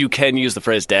cage, you can use the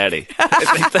phrase "daddy." I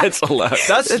think that's allowed.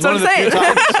 That's what one of I'm the few saying.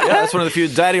 times. Yeah, that's one of the few,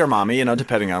 daddy or mommy,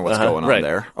 depending on what's going on right.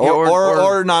 there, Yeah,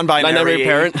 or non-binary, non-binary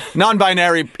parent.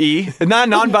 non-binary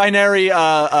non-binary.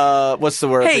 What's the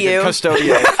word? Hey, you.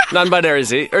 Custodian. Non-binary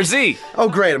Z or Z. Oh,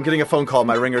 great! I'm getting a phone call.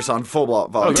 My ringer's on full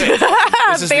volume.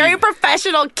 This is Very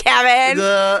professional, Kevin.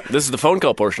 This is the phone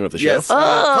call portion of the show. Yes.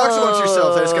 Talk amongst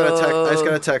yourselves. I just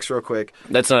got a text real quick.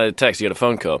 That's not a text. You got a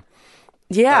phone call.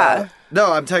 Yeah.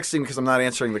 No, I'm texting because I'm not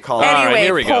answering the call. Anyway, All right,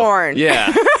 here we porn. go.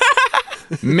 Yeah.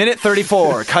 Minute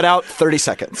 34. Cut out 30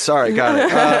 seconds. Sorry, got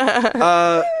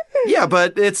it. Yeah,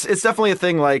 but it's definitely a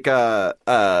thing like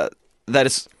that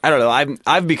is, I don't know,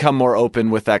 I've become more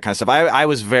open with that kind of stuff. I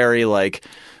was very like,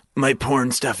 my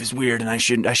porn stuff is weird and I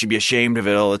should be ashamed of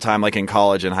it all the time, like in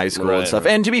college and high school and Right, stuff.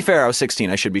 right. And to be fair, I was 16.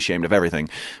 I should be ashamed of everything.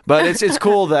 But it's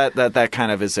cool that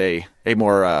kind of is a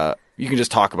more you can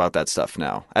just talk about that stuff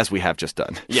now, as we have just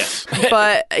done. Yes.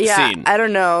 But yeah, Scene. I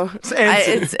don't know.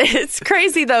 It's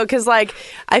crazy though, because like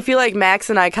I feel like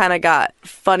Max and I kind of got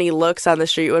funny looks on the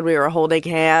street when we were holding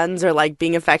hands or like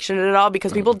being affectionate at all,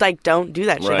 because people like don't do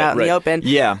that shit Right, out in the right. open.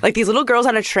 Yeah. like these little girls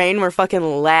on a train were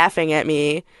fucking laughing at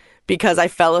me because I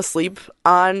fell asleep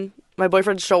on my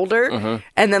boyfriend's shoulder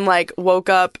and then like woke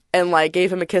up and like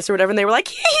gave him a kiss or whatever, and they were like,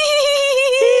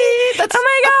 That's oh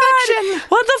my god,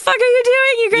 what the fuck are you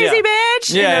doing, you crazy Yeah.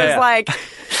 bitch? Yeah, and it yeah. was like,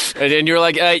 And you're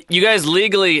like, you guys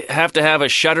legally have to have a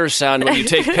shutter sound when you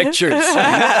take pictures. You're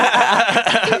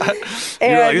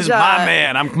like, this is my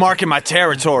man. I'm marking my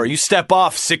territory. You step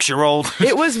off, 6-year-old.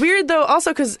 It was weird though,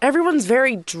 also because everyone's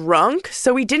very drunk,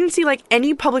 so we didn't see like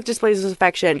any public displays of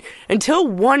affection until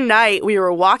one night we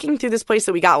were walking through this place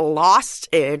that we got lost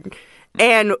in,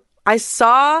 and I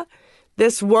saw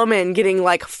this woman getting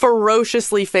like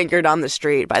ferociously fingered on the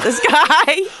street by this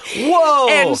guy. Whoa!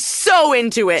 And so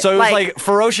into it. So it was like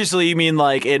ferociously, you mean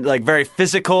like it, like very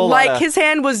physical? like his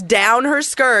hand was down her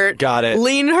skirt. Got it.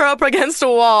 Leaning her up against a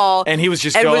wall. And he was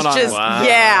just and going was on just, Wow.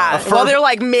 yeah. A While they're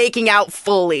like making out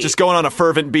fully. just going on a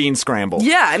fervent bean scramble.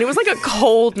 yeah, and it was like a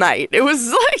cold night. It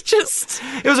was like just...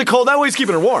 It was a cold. That way he's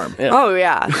keeping her warm. Yeah, Oh,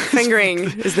 yeah. Fingering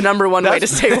is the number one way to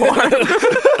stay warm.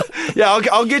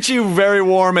 I'll get you very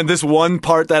warm in this one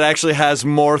part that actually has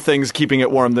more things keeping it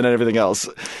warm than everything else.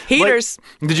 Heaters.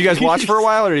 Like, did you guys watch for a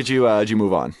while, or did you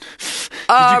move on?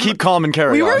 Did you keep calm and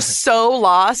carry We on? were so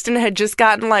lost and had just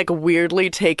gotten like weirdly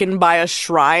taken by a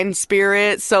shrine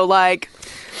spirit. So like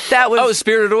that was... Oh,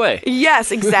 Spirited Away.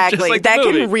 Yes, exactly. like the that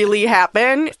movie. can really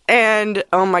happen. And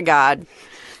oh my God.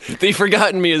 The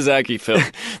Forgotten Miyazaki film.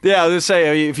 Yeah, I was gonna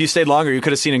say, if you stayed longer, you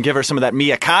could have seen him give her some of that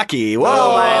Miyakaki. Whoa,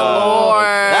 Oh my Lord.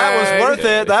 that was worth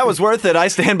it. That was worth it. I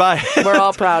stand by. We're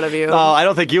all proud of you. Oh, I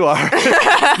don't think you are.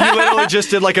 You literally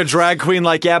just did like a drag queen,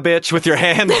 like, yeah, bitch, with your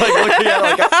hand, like looking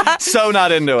at it, like, so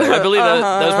not into I it. believe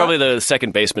that was probably the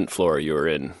second basement floor you were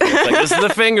in. It's like, this is the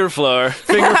finger floor.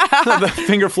 The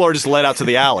finger floor just led out to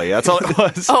the alley. That's all it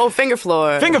was. Oh, finger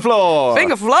floor. Finger floor.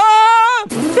 Finger floor.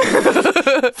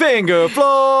 Finger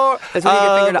floor. That's when you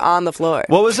get fingered on the floor.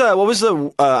 What was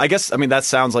the? I guess, I mean, that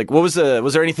sounds like. Was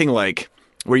there anything like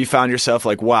where you found yourself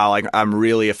like, wow, like I'm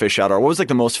really a fish out of? What was like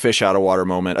the most fish out of water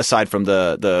moment aside from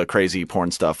the crazy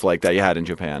porn stuff like that you had in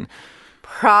Japan?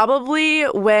 Probably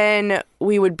when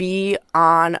we would be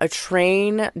on a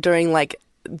train during like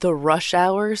the rush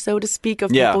hour, so to speak,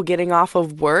 of Yeah. people getting off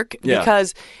of work. Yeah.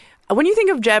 Because when you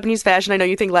think of Japanese fashion, I know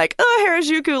you think like, oh,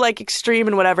 Harajuku, like extreme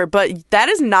and whatever, but that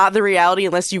is not the reality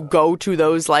unless you go to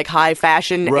those like high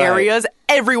fashion Right. areas.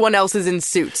 Everyone else is in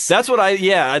suits. That's what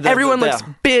Everyone looks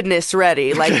business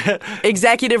ready, like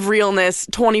executive realness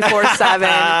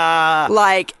 24/7.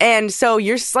 Like, and so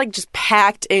you're just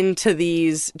packed into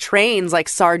these trains like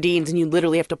sardines, and you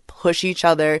literally have to push each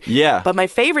other. Yeah. But my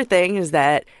favorite thing is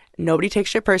that nobody takes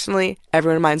shit personally.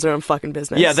 Everyone minds their own fucking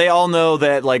business. Yeah, they all know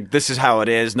that like this is how it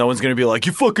is. No one's gonna be like,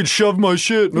 you fucking shoved my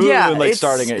shit. Yeah, and like it's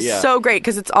starting it. Yeah. so great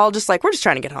because it's all just like, we're just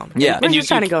trying to get home. Yeah. We're And just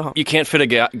trying to go home. You can't fit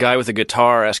a guy with a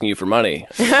guitar asking you for money.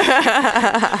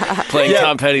 Playing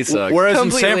Tom Petty songs. Whereas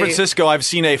in San Completely. Francisco, I've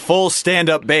seen a full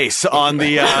stand-up bass on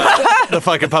the the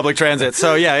fucking public transit.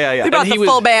 So yeah. We brought the he was-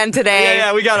 full band today.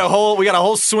 Yeah, we got a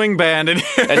whole swing band in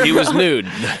here. And he was nude.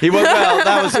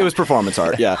 It was performance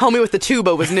art. Yeah. Homie with the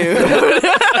tuba was new.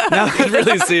 You could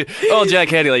really see. Oh, Jack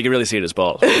Handy, like you can really see it his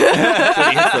balls. When he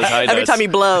hits those high Every notes. time he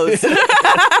blows.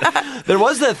 There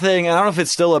was that thing, and I don't know if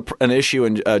it's still an issue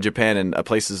in Japan and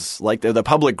places like the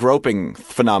public groping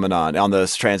phenomenon on the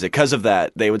transit. Because of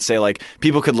that, they would say like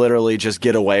people could literally just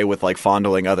get away with like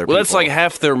fondling other people. Well, that's like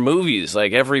half their movies.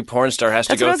 Like every porn star has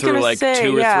to That's what I go was through gonna like say,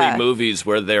 2 or yeah. 3 movies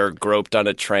where they're groped on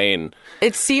a train.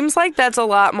 It seems like that's a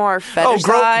lot more Oh,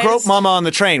 fetishized. grope mama on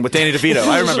the train with Danny DeVito.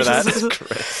 I remember that.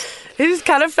 It just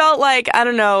kind of felt like, I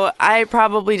don't know, I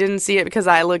probably didn't see it because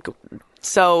I look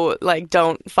so, like,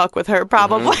 don't fuck with her,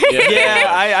 probably. Yeah,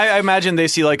 I imagine they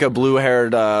see like a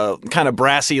blue-haired, kind of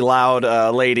brassy, loud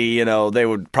lady. You know, they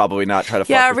would probably not try to.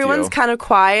 Yeah, fuck everyone's with you. kind of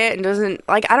quiet and doesn't,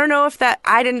 like, I don't know if that,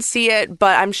 I didn't see it,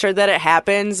 but I'm sure that it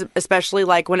happens, especially,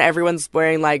 like, when everyone's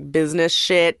wearing, like, business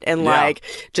shit and, like,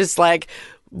 just, like,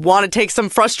 want to take some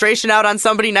frustration out on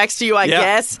somebody next to you, I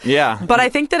guess. Yeah. But I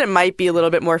think that it might be a little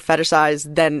bit more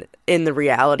fetishized than in the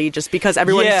reality, just because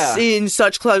everyone's in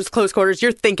such close quarters,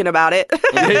 you're thinking about it.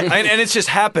 and it's just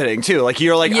happening too. Like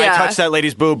you're like, I touched that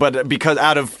lady's boob, but because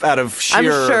out of sheer, I'm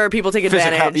sure people take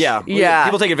advantage. Yeah.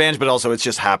 People take advantage, but also it's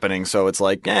just happening. So it's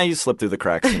like, you slip through the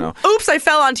cracks, you know. Oops, I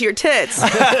fell onto your tits.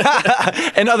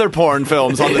 And other porn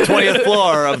films on the 20th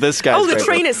floor of this guy's. Oh, the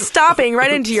train is stopping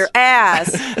right into your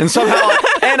ass. And somehow,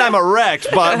 and I'm erect,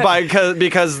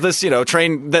 because this, you know,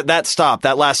 train that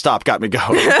last stop got me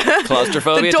going.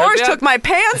 Claustrophobia. The doors took my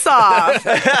pants off.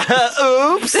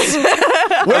 Oops.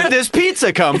 Where'd this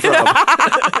pizza come from?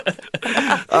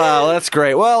 That's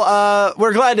great. Well,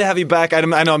 we're glad to have you back. I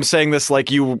know I'm saying this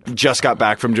like you just got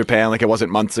back from Japan, like it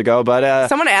wasn't months ago, but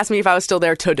someone asked me if I was still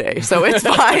there today, so it's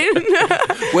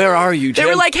fine. Where are you, Jen? They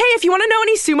were like, hey, if you want to know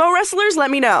any sumo wrestlers,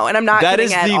 let me know. And I'm not that kidding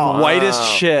is at the all. whitest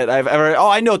shit I've ever. Oh,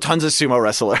 I know tons of sumo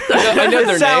wrestlers. I know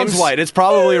their It sounds names. white. It's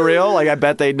probably real. Like I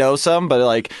bet they know some, but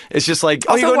like it's just like,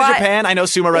 oh, Also, you going why- to Japan? I know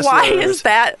sumo wrestlers. Why is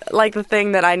that like the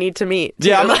thing that I need to meet?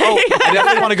 Yeah, too? I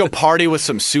definitely want to go party with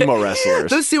some sumo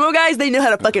wrestlers. Those sumo guys, they know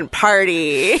how to fucking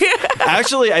party.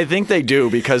 Actually, I think they do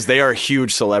because they are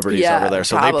huge celebrities Yeah, over there.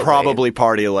 So probably. they probably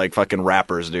party like fucking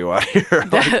rappers do out here.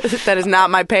 That is not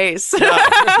my pace. No,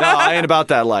 I ain't about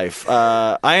that life.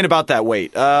 I ain't about that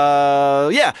weight.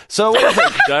 Yeah. So, what do you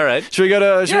think? All right. Should we go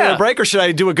to a break, or should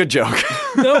I do a good joke?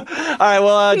 Nope. All right.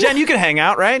 Well, Jen, you can hang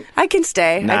out, right? I can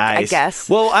stay, Nice. I guess.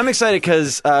 Well, I'm excited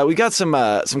because we got some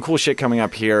cool shit coming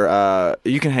up here.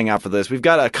 You can hang out for this. We've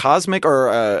got a cosmic, or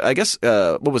I guess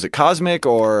what was it? Cosmic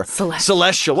or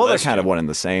celestial? Well, they're kind of one and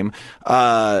the same.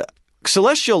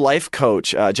 Celestial life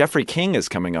coach Jeffrey King is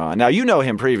coming on. Now, you know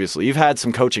him previously. You've had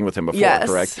some coaching with him before, Yes.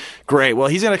 correct? Great. Well,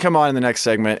 he's going to come on in the next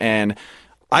segment, and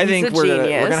I think a we're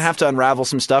genius. gonna have to unravel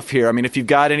some stuff here. I mean, if you've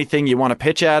got anything you want to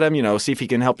pitch at him, you know, see if he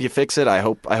can help you fix it. I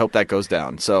hope that goes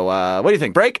down. So, what do you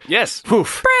think? Break? Yes.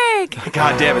 Poof. Break.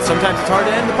 God damn it! Sometimes it's hard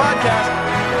to end the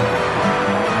podcast.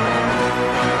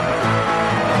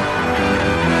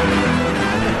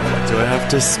 Do I have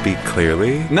to speak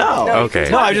clearly? No. No, Okay.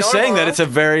 No, I'm just saying normal. that it's a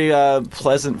very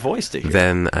pleasant voice to hear.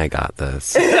 Then I got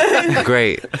this.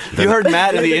 Great. You heard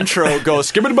Matt in the intro go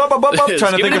skibbity bop bop bop bop,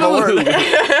 trying to think of a word.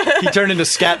 He turned into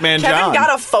Scatman Kevin John.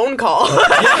 got a phone call.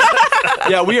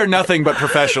 Yeah, we are nothing but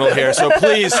professional here, so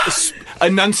please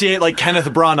enunciate like Kenneth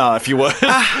Branagh, if you would.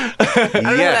 I don't know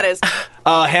who that is.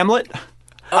 Hamlet.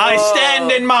 I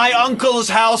stand in my uncle's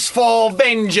house for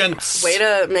vengeance. Way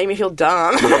to make me feel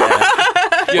dumb.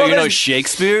 Yo, you know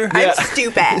Shakespeare? I'm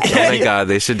stupid. Oh my god,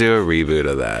 they should do a reboot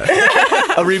of that.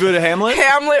 A reboot of Hamlet?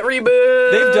 Hamlet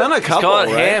reboot. They've done a couple, Call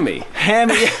it right?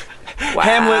 Hammy. Wow.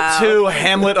 Hamlet 2,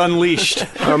 Hamlet Unleashed.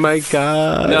 Oh my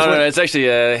god. No, it's actually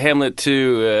Hamlet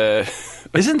 2.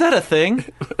 Isn't that a thing?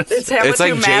 It's Hamlet It's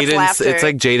like to Matt's laughter. It's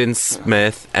like Jaden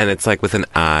Smith, and it's like with an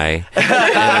I, and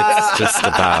it's just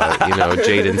about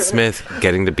Jaden Smith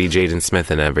getting to be Jaden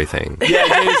Smith and everything. Yeah,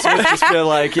 Jaden Smith just feel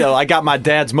like, I got my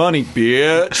dad's money,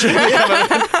 bitch.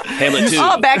 Hamlet 2.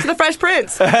 Oh, back to the Fresh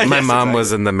Prince. My mom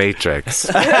was in The Matrix.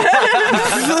 Then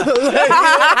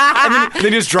he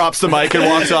just drops the mic and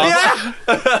walks off.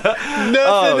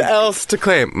 Nothing else to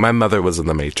claim. My mother was in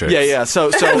The Matrix. Yeah.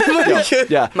 So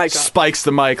yeah. My God. Spikes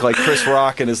the mic like Chris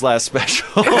Rock in his last special.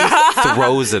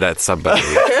 Throws it at somebody.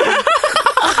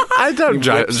 I don't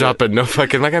drop it. No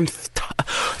fucking like I'm.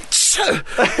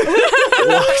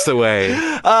 Walks away.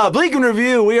 Bleak and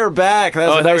Review, we are back. That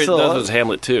was a nice that little- was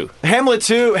Hamlet 2. Hamlet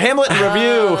 2, Hamlet and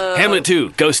Review. Hamlet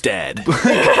 2, Ghost Dad.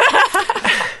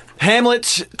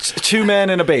 Hamlet, 2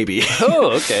 men and a baby.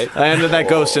 Oh, okay. And then that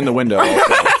ghost in the window.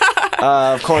 Also.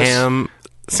 Of course, Ham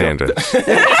sandwich.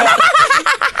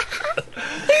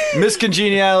 Miss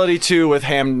Congeniality 2 with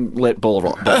Hamlet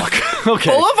Boulevard Block.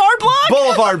 Okay. Boulevard Block?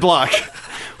 Boulevard Block.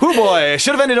 Hoo boy,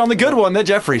 should have ended on the good one that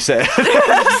Jeffrey said.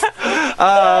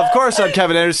 Of course, I'm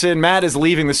Kevin Anderson. Matt is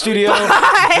leaving the studio.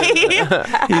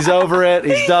 He's over it.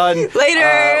 He's done.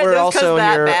 Later. We're Just 'cause also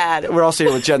that here. bad. We're also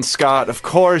here with Jen Scott, of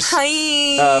course.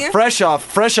 Hi. Fresh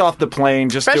off the plane.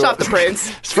 Just Fresh off the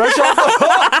Prince.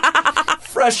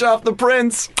 Fresh off the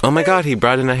Prince. Oh my god, he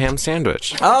brought in a ham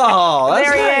sandwich. Oh, that's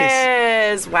There nice.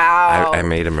 he is. Wow. I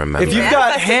made him remember. If you've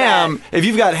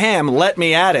got ham, let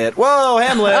me at it. Whoa,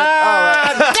 Hamlet.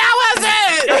 That was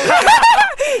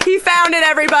it. He found it,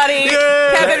 everybody.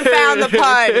 Kevin found the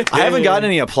pun. I haven't gotten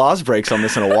any applause breaks on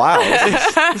this in a while.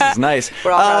 This is nice.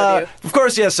 We're all proud of you. Of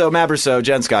course, yes. So Matt Brousseau,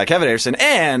 Jen Scott, Kevin Anderson,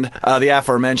 and the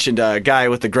aforementioned guy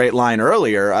with the great line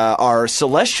earlier, our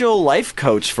celestial life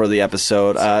coach for the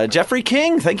episode, Jeffrey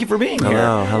King. Thank you for being here.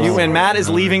 Hello. You and Matt is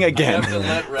leaving again.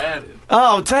 let Rad in.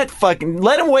 Oh,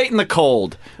 let him wait in the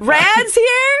cold. Rad's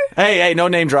here? Hey, no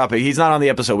name dropping. He's not on the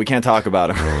episode. We can't talk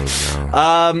about him.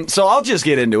 Oh, no. So I'll just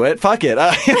get into it. Fuck it.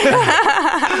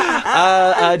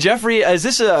 Jeffrey, is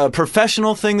this a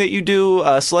professional thing that you do,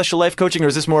 celestial life coaching, or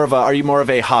is this are you more of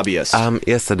a hobbyist?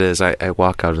 Yes, it is. I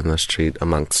walk out in the street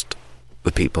amongst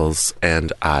the peoples,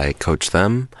 and I coach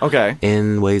them Okay.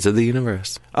 in ways of the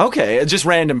universe. Okay, just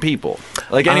random people.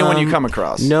 Like anyone you come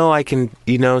across. No, I can,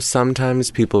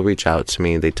 sometimes people reach out to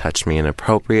me, they touch me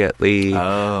inappropriately.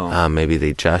 Oh. Maybe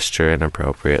they gesture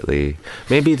inappropriately.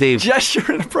 Maybe they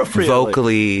Gesture inappropriately.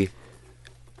 vocally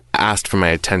asked for my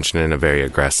attention in a very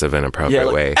aggressive, inappropriate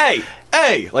like, way.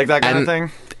 Hey, like that kind of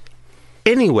thing.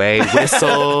 Anyway,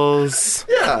 whistles.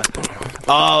 Yeah.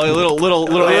 Oh, little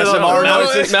ASMR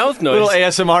noises. Mouth noise. Little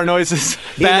ASMR noises.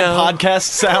 Bad podcast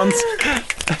sounds.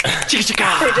 They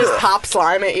just pop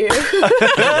slime at you.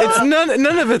 It's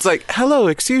none of it's like, hello,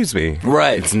 excuse me.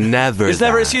 Right. It's never. It's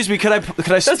never. that. Excuse me. Could I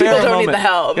spare people a don't need moment? the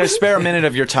help. Can I spare a minute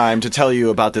of your time to tell you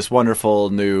about this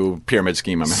wonderful new pyramid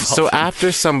scheme I'm involved So in?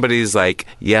 after somebody's like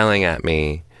yelling at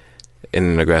me in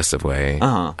an aggressive way,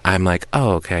 I'm like,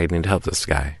 oh, okay, I need to help this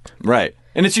guy. Right,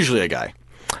 and it's usually a guy.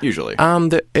 Usually,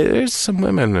 There's some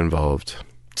women involved.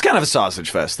 it's kind of a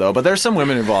sausage fest though. But there's some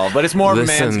women involved. But it's more of a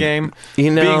man's Listen, game. you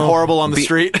know, being horrible on the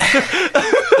street.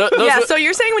 Yeah, so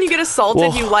you're saying when you get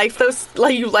assaulted, you life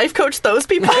coach those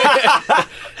people?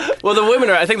 Well,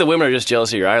 I think the women are just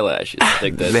jealous of your eyelashes. I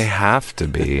think that's... They have to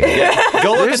be.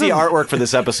 Go look at the artwork for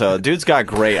this episode. Dude's got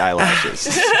great eyelashes.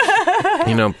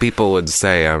 People would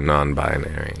say I'm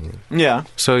non-binary. Yeah,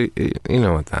 So you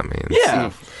know what that means. yeah,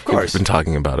 of course. We've been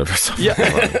talking about it for so long.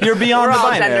 Yeah, you're beyond We're the all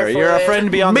binary. gender You're a fluid.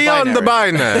 friend beyond Beyond the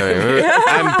binary. the binary.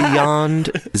 I'm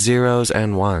beyond zeros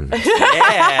and ones.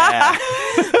 Yeah.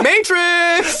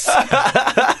 Matrix!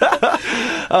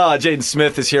 Jaden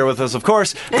Smith is here with us, of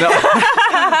course. No.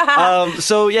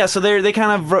 So they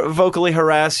kind of vocally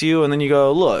harass you, and then you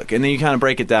go look, and then you kind of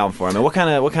break it down for them. And what kind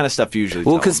of stuff do you usually?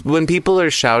 Well, tell because them? when people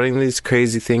are shouting these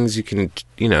crazy things, you can,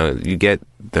 you get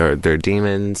their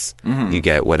demons, you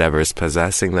get whatever's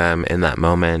possessing them in that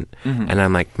moment, and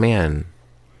I'm like, man,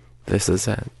 this is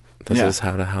it. This is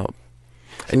how to help.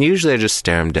 And usually I just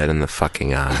stare them dead in the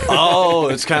fucking eye. Oh,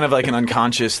 it's kind of like an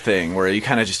unconscious thing where you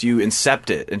kind of just you incept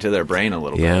it into their brain a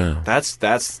little Yeah. bit.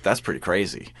 That's pretty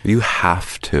crazy. You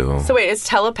have to. So wait, is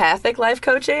telepathic life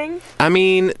coaching? I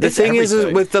mean, the It's thing is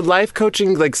everything. with the life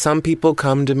coaching, like some people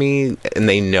come to me and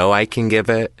they know I can give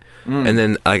it. And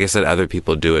then, like I said, other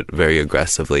people do it very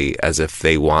aggressively as if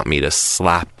they want me to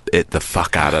slap it the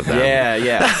fuck out of them.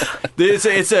 Yeah.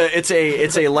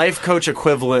 It's a life coach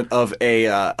equivalent of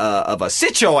a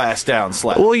sit your ass down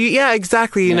slap. Well, yeah,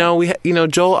 exactly. You know,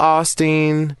 Joel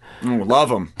Osteen. Love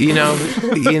him. You know.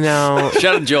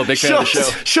 Shout out to Joe, big fan of the show.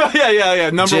 Sure. Yeah.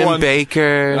 Number Jim one.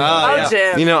 Baker. Yeah.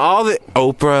 Jim. All the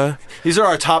Oprah. These are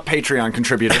our top Patreon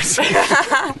contributors.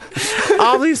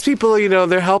 All these people,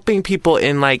 they're helping people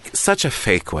in like such a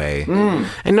fake way,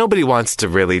 and nobody wants to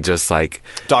really just like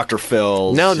Dr.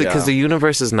 Phil. no, because the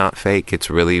universe is not fake; it's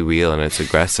really real and it's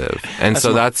aggressive, and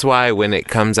that's why when it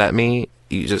comes at me,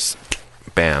 you just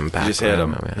bam, back. Just hit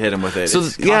him with it. So,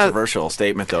 It's a controversial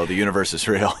statement, though. The universe is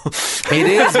real. It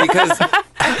is because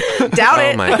Doubt oh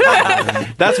it. my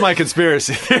god! That's my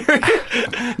conspiracy theory.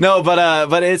 No,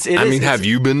 but it is. Have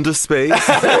you been to space?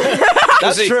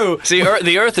 That's true. See,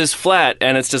 the Earth is flat,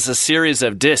 and it's just a series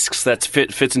of discs that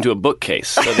fits into a bookcase.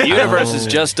 So the universe is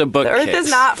just a The bookcase. Earth is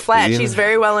not flat. Yeah. She's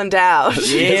very well endowed.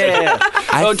 Yeah.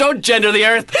 Oh, don't gender the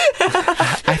Earth.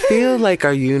 I feel like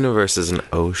our universe is an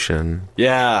ocean,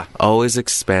 Yeah. always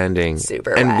expanding,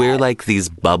 Super and we're rad. like these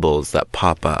bubbles that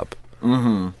pop up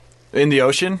In the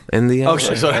ocean? in the Oh,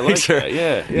 ocean. sorry. I like Sure. that.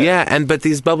 Yeah. Yeah, but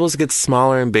these bubbles get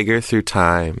smaller and bigger through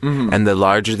time, and the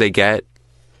larger they get,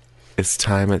 it's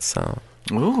time itself.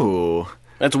 Ooh.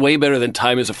 That's way better than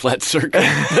time is a flat circle.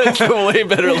 That's a way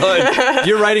better line.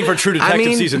 You're writing for True Detective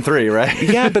mean- Season 3, right?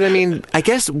 Yeah, but I mean, I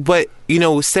guess what,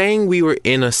 saying we were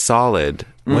in a solid,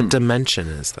 what dimension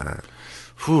is that?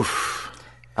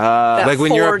 That Like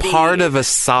when you're a 4D. part of a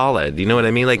solid, you know what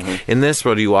I mean? Like in this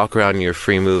world, you walk around and you're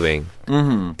free moving,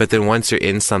 but then once you're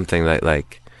in something that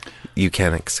like you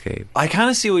can't escape. I kind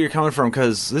of see where you're coming from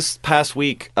because this past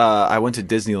week I went to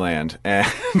Disneyland and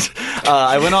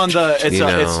I went on the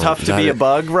it's tough to be a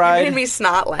bug ride. Made me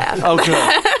snot laugh. Oh,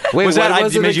 good. Wait, was what that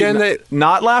was it made you again? That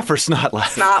not laugh or snot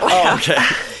laugh? Snot laugh. Oh,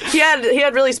 okay. He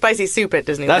had really spicy soup at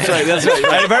Disneyland. That's right.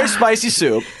 I had a very spicy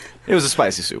soup. It was a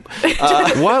spicy soup.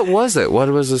 what was it? What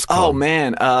was this called? Oh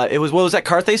man, it was at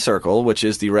Carthay Circle, which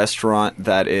is the restaurant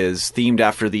that is themed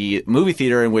after the movie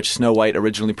theater in which Snow White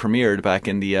originally premiered back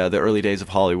in the early days of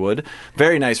Hollywood.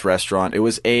 Very nice restaurant. It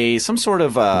was some sort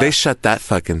of. They shut that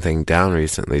fucking thing down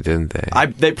recently, didn't they?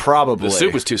 They probably. The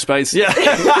soup was too spicy. Yeah.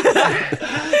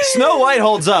 Snow White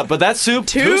holds up, but that soup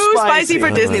too spicy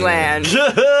for Disneyland.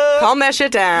 Calm that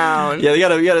shit down. Yeah, you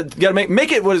gotta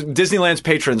make it what Disneyland's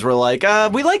patrons were like.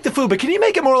 We like the food, but can you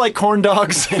make it more like corn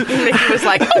dogs? Mickey was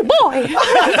like, "Oh boy,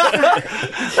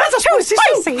 that's a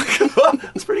spicy.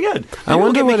 That's pretty good. I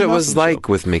wonder what Mickey it Mouse was on the like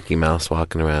with Mickey Mouse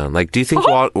walking around. Like, do you think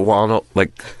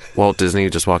Walt Disney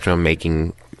just walked around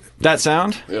making? That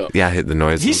sound? Yeah, the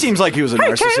noise. He seems like he was a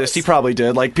narcissist. He probably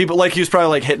did. Like he was probably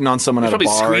like hitting on someone at a Probably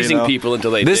bar. squeezing people until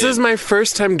they. This did. is my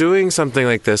first time doing something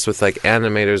like this with like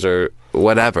animators or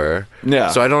whatever. Yeah.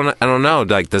 So I don't know.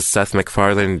 Like, does Seth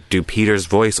MacFarlane do Peter's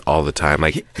voice all the time?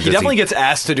 Like, He definitely gets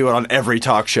asked to do it on every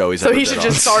talk show he's so ever he been should on.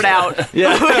 just start out."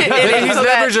 Yeah. He's So never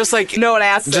that just like no one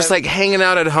asks just him. like hanging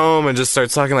out at home and just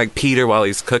starts talking like Peter while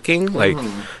he's cooking. Like,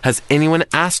 has anyone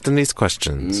asked him these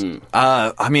questions?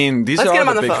 I mean, these Let's are get all him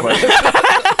on the the big phone. questions.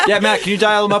 Yeah, Matt, can you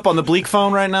dial him up on the Bleak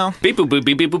phone right now? Beep boop boop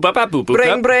beep beep boop bop bop boop boop.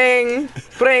 Bring, bop.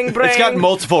 bring. It's got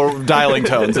multiple dialing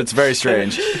tones. It's very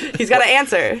strange. He's got to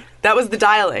answer. That was the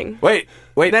dialing. Wait.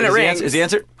 Then it is rings. Is the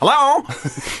answer? Hello?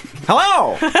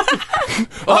 Hello?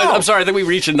 Oh, I'm sorry. I think we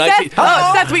reached a 19.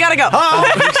 Seth, we gotta go.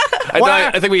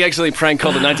 I think we actually prank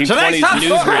called the 1920s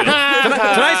newsroom.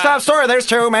 Tonight's top story. There's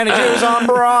too many Jews on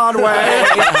Broadway.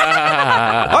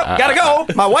 Gotta go.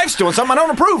 My wife's doing something I don't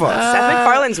approve of. Seth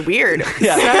MacFarlane's weird.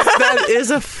 That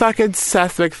is a fucking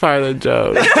Seth MacFarlane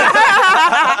joke.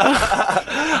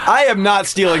 I am not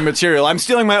stealing material. I'm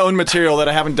stealing my own material that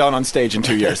I haven't done on stage in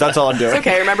 2 years. That's all I'm doing.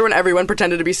 Okay, remember when everyone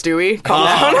pretended to be Stewie? Calm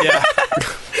down. Oh, yeah.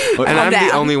 And I'm down.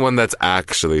 the only one that's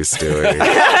actually Stewie.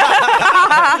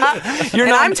 You're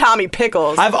And not. I'm Tommy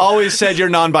Pickles. I've always said you're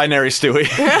non-binary, Stewie.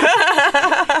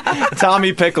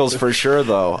 Tommy Pickles for sure,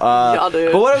 though. Y'all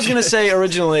do. But what I was going to say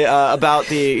originally about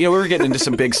we were getting into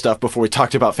some big stuff before we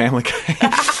talked about Family Guy.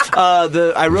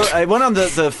 I went on the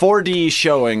 4D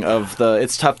showing of the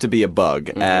It's Tough to Be a Bug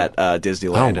at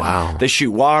Disneyland. Oh, wow. And they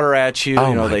shoot water at you.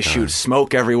 Oh, my they God. shoot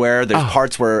smoke everywhere. There's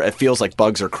parts where it feels like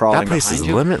bugs are crawling That place behind is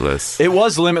you. limitless. It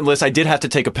was limitless. I did have to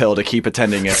take a pill to keep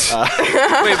attending it.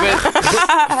 Wait, but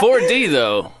 4D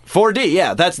though. 4D,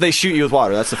 yeah. They shoot you with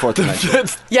water. That's the fourth dimension.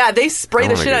 Yeah, they spray I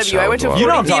the wanna shit get out of you. I went to a shot with water. You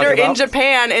know what I'm 4D theater talking in about.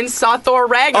 Japan and saw Thor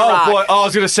Ragnarok. Oh boy! Oh, I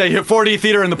was gonna say you have 4D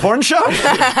theater in the porn shop.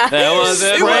 That was it.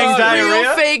 It was Spraying diarrhea?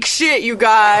 real fake shit, you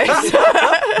guys.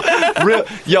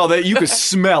 You could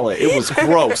smell it. It was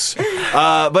gross.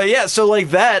 But yeah, so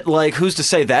like that. Like, who's to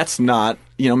say that's not?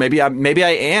 Maybe I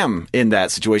am in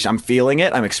that situation. I'm feeling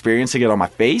it. I'm experiencing it on my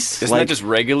face. Isn't that just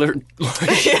regular? Well,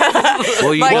 Like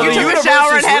Well, you the took a universe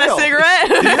shower is and had real. a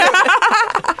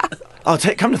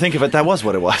cigarette. Come to think of it, that was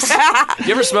what it was.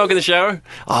 You ever smoke in the shower?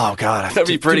 Oh God, That'd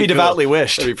be pretty to be cool. devoutly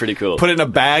wished. That'd be pretty cool. Put it in a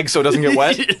bag so it doesn't get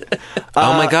wet.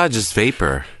 oh my God, just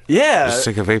vapor. Yeah, Just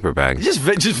take a vapor bag. just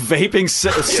vaping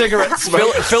cigarette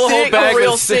smoke. Fill a whole Sick, bag a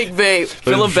real with sick vape.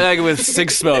 Fill a bag with cig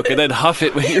smoke and then huff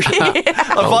it when you're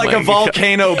Like a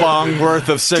volcano bong worth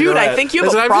of cigarette. Dude, I think you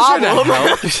have Listen, a I'm just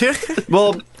problem. trying to help.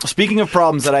 Well, speaking of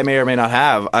problems that I may or may not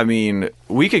have, I mean,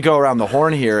 we could go around the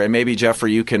horn here, and maybe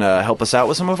Jeffrey, you can help us out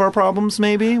with some of our problems.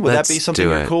 Maybe would Let's that be something do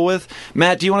you're it. cool with?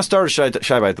 Matt, do you want to start, or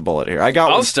should I bite the bullet here? I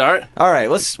got. I'll one. start. All right,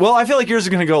 let's. Well, I feel like yours is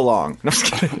going to go long. No, I'm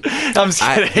just kidding. I'm just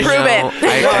kidding. Prove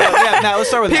it. Yeah, Matt, let's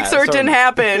start with Matt. Pixar didn't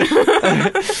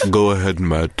happen. Go ahead,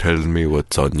 Matt. Tell me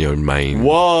what's on your mind.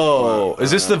 Whoa!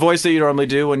 Is this the voice that you normally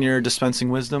do when you're dispensing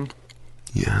wisdom?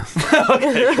 Yeah.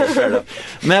 Fair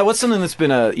enough. Matt, what's something that's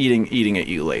been eating at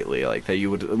you lately, like that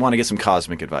you would want to get some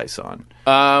cosmic advice on?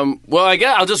 Well, I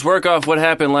guess I'll just work off what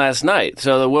happened last night.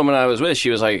 So the woman I was with,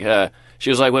 she was like,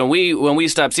 when we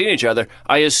stopped seeing each other,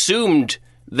 I assumed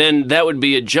then that would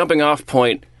be a jumping off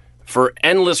point for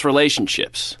endless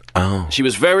relationships. Oh, She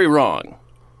was very wrong.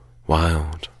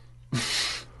 wild.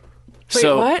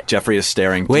 So what? Jeffrey is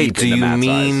staring. Wait, deep do into you Matt's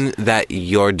mean eyes. that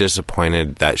you're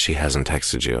disappointed that she hasn't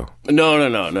texted you? No.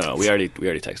 We already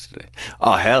texted today.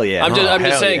 Oh hell yeah! I'm just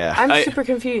Hell saying. yeah. I'm I- super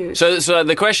confused. So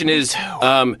the question is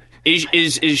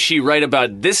she right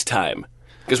about this time?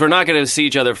 Because we're not going to see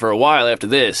each other for a while after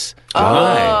this.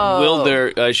 Why? Will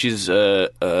there? She's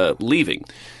leaving.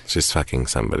 She's fucking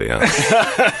somebody else.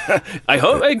 I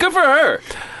hope. Hey, good for her.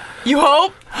 You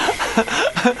hope?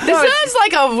 This is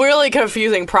like a really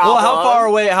confusing problem. Well, how far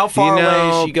away You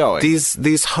know, is she going? These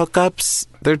hookups,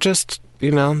 they're just,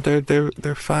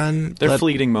 they're fun. They're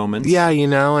fleeting moments. Yeah,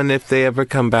 and if they ever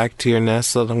come back to your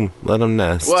nest, let them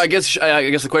nest. Well, I guess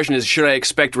the question is, should I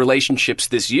expect relationships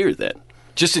this year then?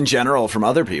 Just in general from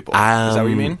other people. Is that what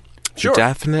you mean? Sure.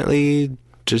 Definitely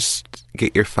just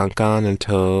get your funk on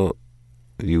until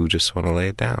you just want to lay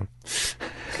it down.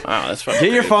 Wow, that's fun.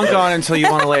 Get your funk on until you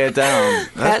want to lay it down.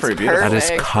 That's pretty beautiful. That is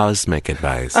Perfect. cosmic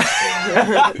advice.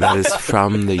 That is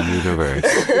from the universe.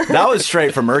 That was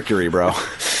straight from Mercury, bro.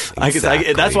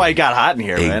 Exactly. That's why it got hot in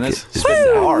here, man. It's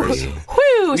been hours.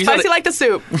 Woo! Spicy like the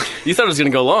soup. You thought it was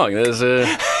going to go long.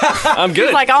 I'm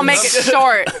good. Like, I'll make it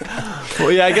short.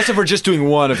 Well, yeah, I guess if we're just doing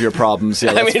one of your problems,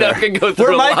 yeah, I that's mean, fair. I can go through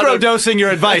We're a lot of- microdosing your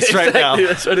advice right now. Exactly,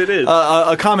 that's what it is.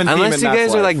 A common theme Unless in you guys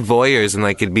Matt's are life. like voyeurs and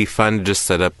like it'd be fun to just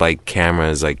set up like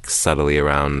cameras like subtly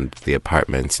around the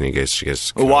apartments and you guys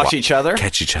kinda Watch each other?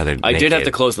 catch each other. I did have to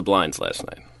naked. close the blinds last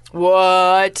night.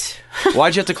 What?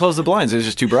 Why'd you have to close the blinds? It was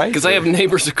just too bright? Because I have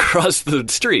neighbors across the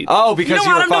street. Oh, because You don't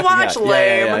you want were him to fucking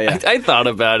watch, yeah. I thought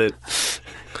about it.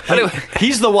 Anyway,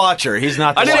 He's the watcher. He's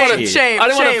not the I didn't watcher. want to. Shame, I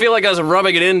didn't want to shame. feel like I was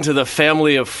rubbing it into the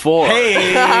family of four.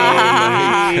 Hey,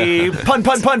 pun.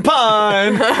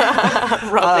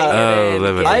 Oh,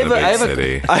 living I in the have big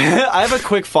city. I have a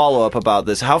quick follow up about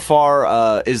this. How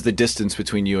far is the distance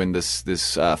between you and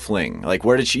this fling? Like,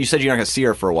 where did she? You said you're not going to see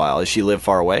her for a while. Does she live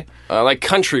far away? Like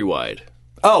countrywide.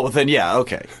 Oh, well, then yeah,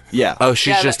 okay, yeah. Oh,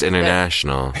 she's Yeah, just that-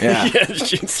 international. yeah. So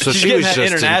She's she getting was that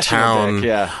just in international town dick,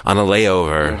 yeah. on a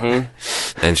layover,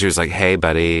 and she was like, "Hey,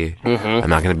 buddy,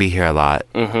 I'm not going to be here a lot,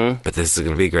 but this is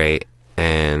going to be great,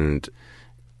 and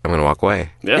I'm going to walk away."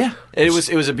 Yeah. It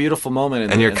was a beautiful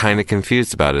moment. And you're kind of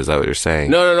confused about it. Is that what you're saying?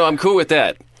 No. I'm cool with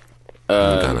that.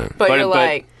 Done it. But But- you're but-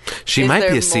 like, She is might be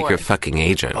there a secret more? fucking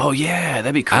agent. Oh yeah,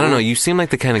 that'd be cool. I don't know. You seem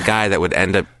like the kind of guy that would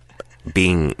end up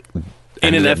being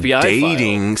In an ended up FBI file.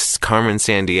 dating Carmen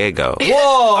Sandiego.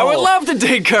 Whoa! I would love to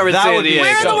date Carmen That would be- Sandiego.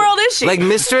 where in the world is she? Like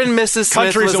Mr. and Mrs.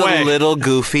 Smith Countries was away. a little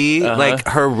goofy. Like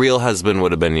her real husband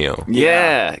would have been you.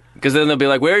 Yeah, because then they'll be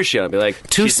like, "Where is she?" I'll be like,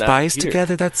 Two "She's not spies here."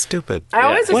 together? That's stupid. I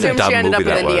always What a assumed dumb she ended up movie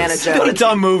with that Indiana was. What a Jones.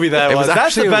 dumb movie that It was. was That's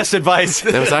actually- the best advice.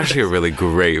 That was actually a really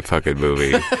great fucking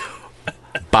movie.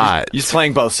 But He's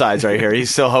playing both sides right here. He's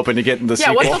still hoping to get in the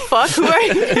Yeah, sequel. what the fuck? Who are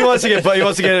you? He wants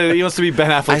to be Ben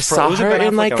Affleck. I saw her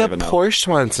in like a Porsche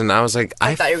once, and I was like,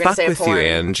 I thought you were gonna fuck say a with you, porn.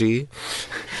 Angie.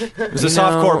 It was a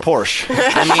softcore Porsche.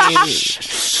 I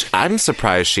mean, I'm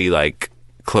surprised she like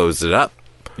closed it up.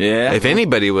 Yeah. If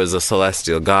anybody was a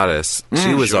celestial goddess,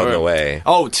 she was on sure. the way.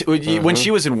 Oh, when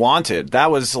she was in Wanted, that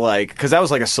was like because that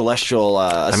was like a celestial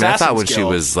I mean, I thought when she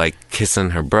guild. was like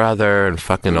kissing her brother and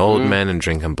fucking old men and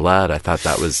drinking blood, I thought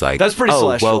that was like That's pretty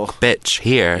celestial. woke bitch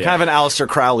here. kind of an Aleister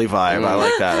Crowley vibe. I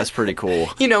like that. That's pretty cool.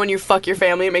 You know, when you fuck your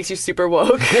family, it makes you super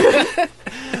woke.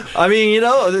 I mean,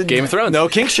 Game of Thrones. No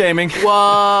kink shaming.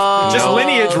 Whoa. Just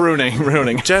lineage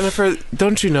ruining. Jennifer,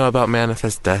 don't you know about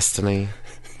Manifest Destiny?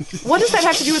 What does that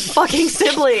have to do with fucking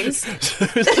siblings? Let's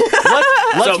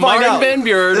So find Martin out. Van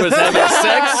Buren was having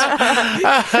sex.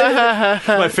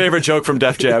 My favorite joke from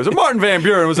Def Jam was Martin Van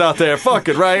Buren was out there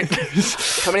fucking right.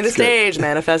 Coming to the stage,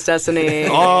 Manifest Destiny.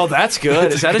 Oh, that's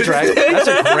good. Is that a drag?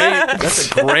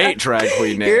 That's a great drag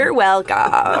queen name. You're welcome.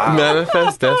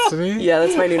 Manifest Destiny? Yeah,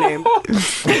 that's my new name.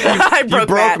 I You broke,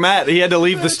 broke Matt. Matt. He had to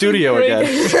leave the studio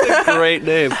again. Great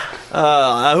name.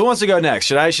 Who wants to go next?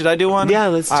 Should I do one? Yeah,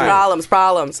 let's do All it. right.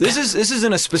 Problems. This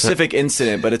isn't a specific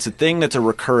incident, but it's a thing that's a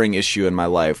recurring issue in my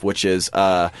life, which is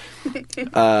I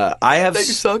have You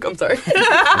suck. I'm sorry.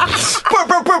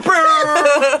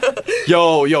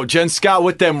 yo Jen Scott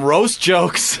with them roast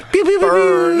jokes.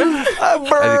 Burn. Burn.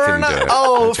 I couldn't do it.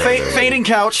 Oh, I tried to- fainting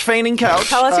couch.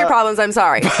 Tell us your problems. I'm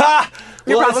sorry.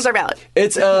 Your Well, problems are valid.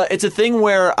 It's a thing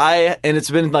where and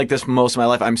it's been like this most of my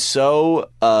life. I'm so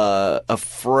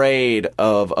afraid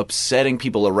of upsetting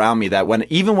people around me that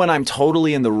even when I'm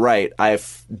totally in the right, I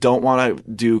don't want to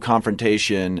do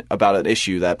confrontation about an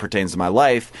issue that pertains to my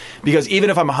life. Because even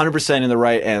if I'm 100% in the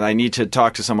right and I need to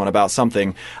talk to someone about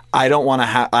something, I don't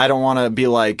want to be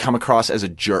like come across as a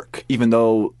jerk, even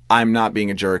though I'm not being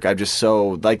a jerk. I'm just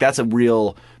so like that's a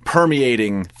real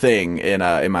permeating thing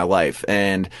in my life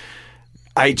and.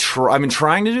 I've been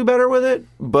trying to do better with it,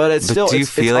 but it's But still. do you it's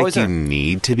feel like always you a-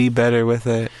 need to be better with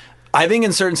it? I think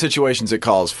in certain situations it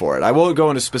calls for it. I won't go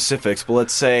into specifics, but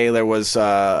let's say there was.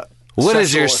 What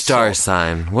is your star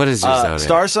sign? What is your zodiac?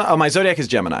 Star sign? Oh, my zodiac is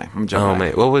Gemini. I'm Gemini. Oh, my.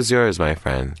 What was yours, my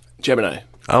friend? Gemini.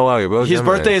 Oh, wow, you're both His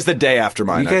Gemini. birthday is the day after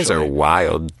mine. You guys actually. are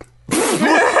wild.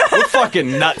 We're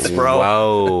fucking nuts, bro.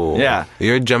 Whoa. Yeah.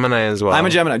 You're a Gemini as well. I'm a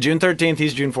Gemini. June 13th,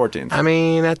 he's June 14th. I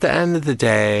mean, at the end of the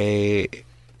day,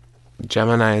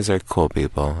 Geminis are cool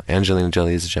people. Angelina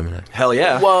Jolie is a Gemini. Hell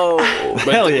yeah. Whoa.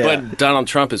 Hell yeah. But Donald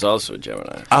Trump is also a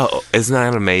Gemini. Oh, isn't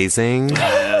that amazing?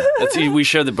 We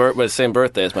share the same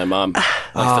birthday as my mom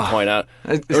likes to point out.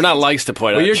 Or not likes to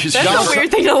point out. you're She's just- That's a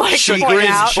weird thing to like to point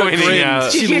out. pointing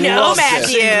out. Did you know,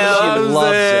 Matthew? She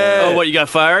loves it. Oh, what, you got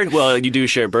fired? Well, you do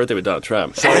share a birthday with Donald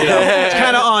Trump. So, It's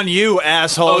kind of on you,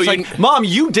 asshole. Oh, It's you- like, Mom,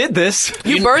 you did this.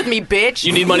 You birthed me, bitch.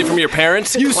 you need money from your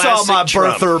parents? You saw my Classic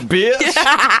Trump. birther,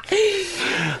 bitch.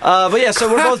 But yeah, so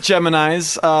we're both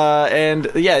Geminis, and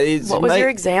yeah. What was your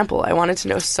example? I wanted to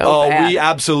know so Oh, bad. we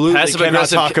absolutely cannot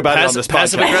talk about it on this podcast.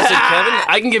 Passive-aggressive Kevin?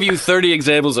 I can give you 30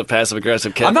 examples of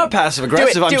passive-aggressive Kevin. I'm not passive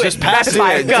aggressive. Do it, I'm do just it. Rapid passive.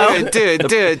 fire, go.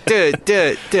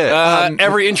 Do it.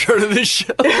 Every intro to this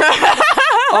show.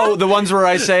 Oh, the ones where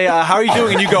I say, "How are you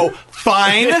doing?" and you go,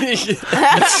 "Fine,"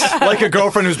 like a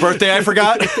girlfriend whose birthday I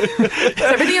forgot. Is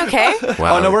everything okay?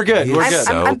 Wow. Oh, no, we're good. We're good.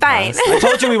 I'm fine. I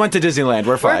told you we went to Disneyland.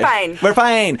 We're fine. fine. We're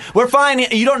fine. We're fine.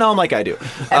 You don't know him like I do. You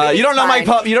don't know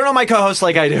fine. you don't know my co-host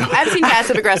like I do. I've seen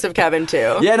passive aggressive Kevin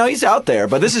too. Yeah, no, he's out there,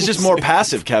 but this is just more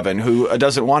passive Kevin who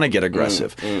doesn't want to get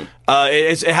aggressive.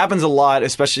 It happens a lot,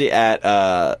 especially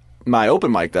at my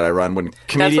open mic that I run when That's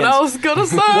comedians. what I was gonna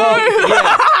say.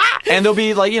 Yeah. And there'll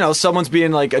be like, someone's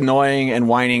being like annoying and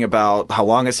whining about how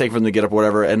long it's taking for them to get up or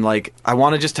whatever. And like, I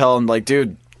want to just tell them like,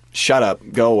 dude, shut up,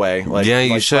 go away. Like, Yeah,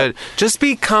 you like, should. Just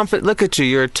be confident. Look at you.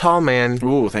 You're a tall man.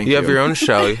 Ooh, thank You have you. your own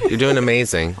show. You're doing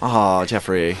amazing. Oh,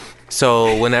 Jeffrey.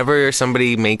 So whenever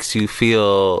somebody makes you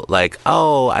feel like,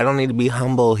 oh, I don't need to be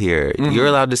humble here, you're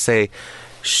allowed to say,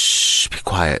 shh, be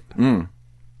quiet. And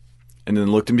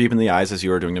then look them deep in the eyes as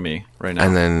you are doing to me right now.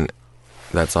 And then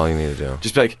that's all you need to do.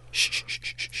 just be like, shh, shh, shh,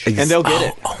 shh, shh. And they'll get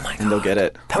it. Oh my God. And they'll get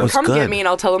it. That was Come good. get me and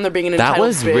I'll tell them they're being an That entitled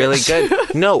was bitch. really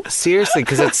good. No, seriously,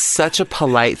 because it's such a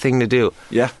polite thing to do.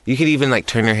 Yeah. You could even like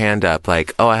turn your hand up,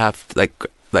 like, oh, I have like,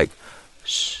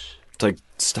 It's like,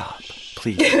 stop,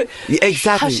 please. yeah,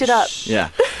 exactly. Hush it up. Yeah.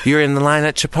 You're in the line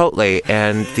at Chipotle,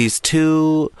 and these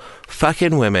two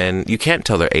fucking women, you can't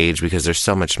tell their age because there's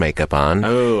so much makeup on.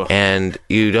 Oh. And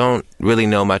you don't really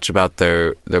know much about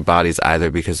their bodies either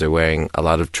because they're wearing a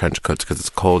lot of trench coats because it's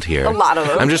cold here. A lot of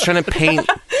them. I'm just trying to paint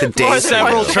the day. More than for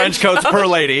Several you. trench coats per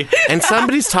lady. And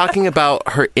somebody's talking about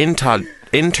her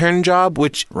intern job,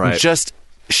 which Right. just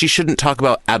she shouldn't talk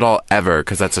about at all ever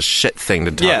because that's a shit thing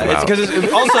to talk Yeah, about. because it's an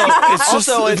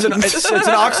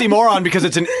oxymoron because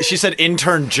she said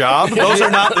intern job. Those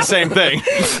are not the same thing.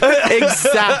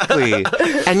 Exactly.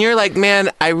 And you're like, man,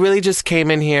 I really just came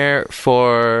in here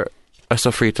for a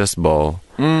sofritas bowl.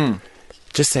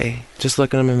 Just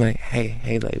look at them and like,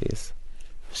 hey, ladies.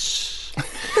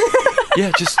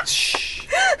 Yeah, just shh.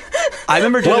 I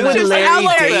remember doing What would this. Larry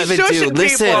Larry David shushing do? people.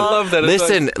 Listen, I love that. It's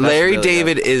listen. like- Larry really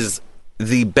David is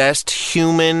the best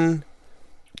human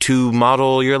to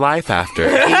model your life after.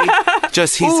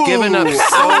 He's given up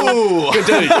so Good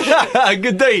day.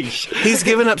 Good day. he's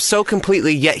given up so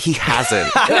completely, yet he hasn't.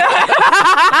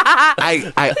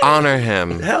 I honor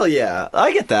him. Hell yeah,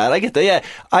 I get that. Yeah,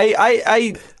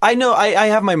 I know I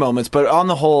have my moments, but on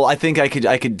the whole, I think I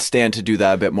could stand to do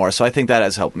that a bit more. So I think that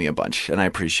has helped me a bunch, and I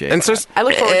appreciate. And so that. I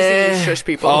look forward to seeing you shush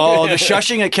people. Oh, the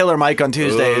shushing at Killer Mike on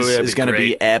Tuesdays that'd is be going to be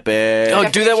great. epic. Oh,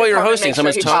 do that while you're Come and hosting. make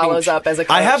Someone's sure he talking. follows up as a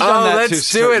coach. I have done that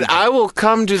let's to do it. certain- I will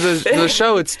come to the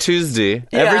show. It's Tuesday. every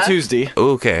Yeah. Tuesday.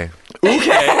 Okay.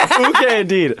 Okay,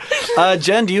 indeed.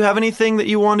 Jen, do you have anything that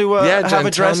you want to Yeah, Jen, have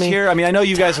addressed tell me. here? I mean, I know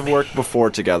you guys have worked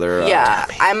before together. Yeah,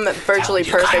 I'm virtually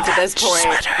perfect at this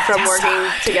point from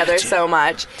working together so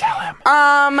much.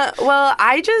 Well,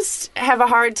 I just have a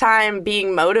hard time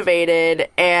being motivated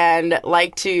and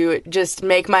like to just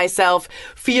make myself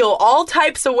feel all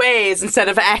types of ways instead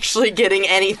of actually getting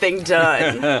anything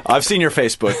done. I've seen your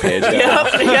Facebook page. Yeah.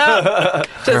 Yep.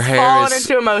 Just hair falling is-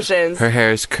 into emotions. Her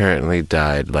hair is currently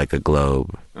dyed like a globe.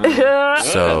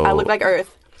 So I look like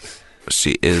Earth.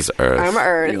 she is Earth. I'm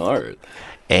Earth. You are.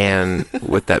 And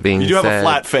with that being You do have said, a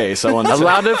flat face. I want to a say.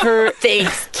 lot of her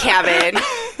Thanks, Kevin.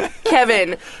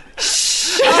 Kevin, There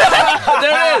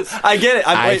it is. I get it.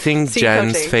 I think See,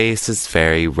 Jen's coaching. face is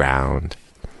very round.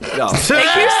 No.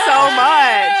 thank you so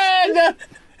much.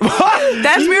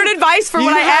 That's weird advice for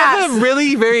what I have asked. a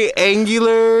really very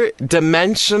angular,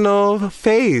 dimensional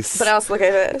face. But I also look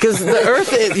at it. Because the Earth,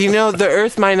 the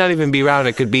Earth might not even be round.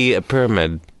 It could be a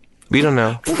pyramid. We don't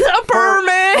know. A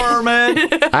pyramid.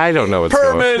 Permit. I don't know what's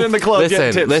Permit going on. in the club.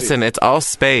 getting tipsy. Listen, it's all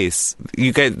space.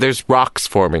 You guys, there's rocks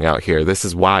forming out here. This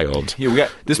is wild. Yeah, we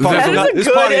got this That party's is not. a This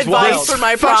good party's advice wild. for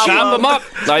my Sham them problem. up,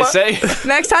 I say.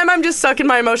 Next time I'm just stuck in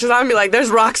my emotions, I'm gonna be like, "There's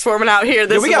rocks forming out here.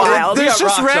 This we is got- wild." we There's got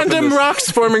just rocks up in random this.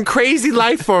 rocks forming, crazy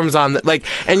life forms on that. Like,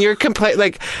 and you're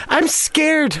like, I'm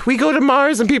scared. We go to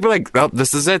Mars, and people are like, oh,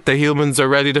 this is it. The humans are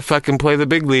ready to fucking play the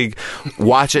big league.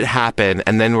 Watch it happen,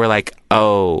 and then we're like,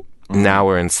 oh. Now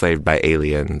we're enslaved by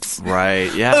aliens.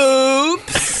 Right. Yeah.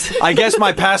 Oops. I guess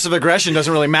my passive aggression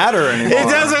doesn't really matter anymore. It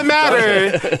doesn't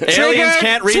matter. Aliens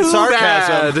can't read Too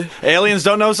sarcasm. bad. Aliens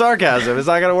don't know sarcasm. It's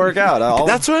not going to work out.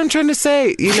 That's what I'm trying to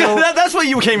say. You know, that's what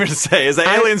you came here to say, is that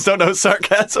aliens don't know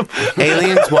sarcasm.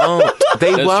 aliens won't.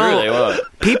 They That's won't. true, they won't.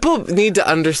 People need to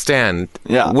understand.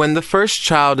 Yeah. When the first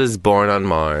child is born on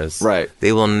Mars, Right.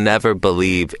 they will never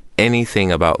believe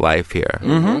anything about life here.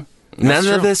 Mm-hmm. None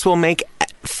of this will make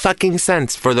fucking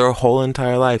sense for their whole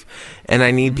entire life. And I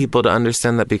need people to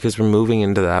understand that because we're moving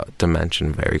into that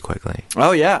dimension very quickly.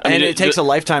 Oh, yeah. mean, And it takes a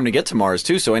lifetime to get to Mars,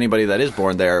 too, so anybody that is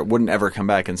born there wouldn't ever come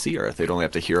back and see Earth. They'd only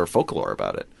have to hear folklore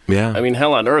about it. Yeah. I mean,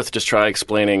 hell on earth, just try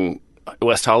explaining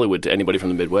West Hollywood to anybody from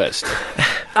the Midwest.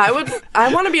 I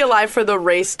want to be alive for the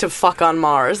race to fuck on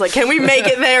Mars. Like, can we make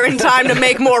it there in time to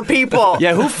make more people?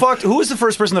 Yeah, who was the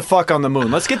first person to fuck on the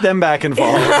moon? Let's get them back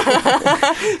involved. Call them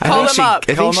up. I Call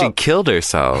think them she up. killed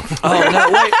herself. Oh,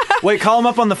 no, wait, call them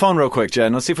up on the phone real quick,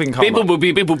 Jen. Let's see if we can call them up. Bling,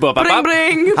 Bring, bring,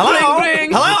 Hello? bring,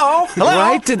 bring. Hello? Hello?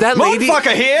 Right? Did that lady-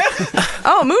 Moonfucker here?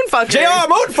 Oh, Moonfucker. J.R.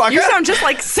 Moonfucker? You sound just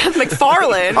like Seth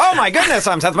MacFarlane. Oh my goodness,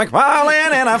 I'm Seth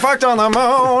MacFarlane and I fucked on the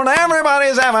moon.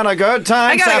 Everybody's having a good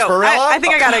time. I gotta go. Sarsaparilla. I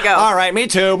think I gotta go. All right, me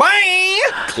too. Bye.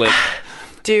 Click.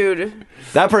 Dude,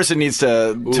 That person needs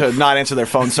to not answer their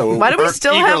phone so why do we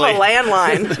still eagerly. have a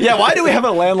landline? Yeah, why do we have a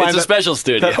landline It's a special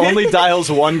studio. that only dials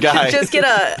one guy? Just get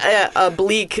a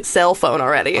bleak cell phone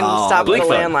already and stop with Bleak the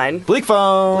phone. landline. Bleak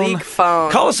phone. Bleak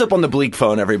phone. Call us up on the Bleak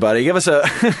phone, everybody. Give us a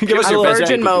give us a your best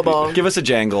Virgin jangle. Mobile. Give us a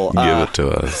jangle. Give it to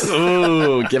us.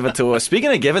 Ooh, give it to us.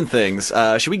 Speaking of giving things,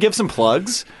 should we give some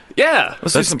plugs? Yeah.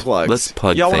 Let's do some plugs. let's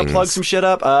plug Y'all want to things. plug some shit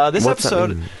up? This What's that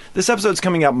episode. mean? This episode's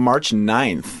coming out March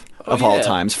 9th of all yeah.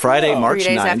 times. Friday, March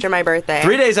 3 days 9th. after my birthday.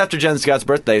 3 days after Jen Scott's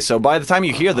birthday. So by the time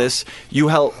you hear this,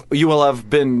 you've already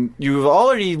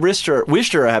wished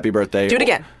her a happy birthday. Do it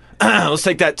again. Let's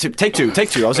take that. Take two.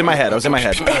 I was in my head.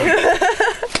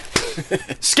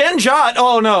 Skenjot.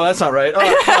 Oh no, that's not right.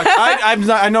 Oh fuck.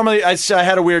 I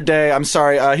had a weird day. I'm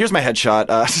sorry. Here's my headshot.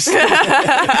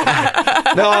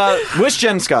 Wish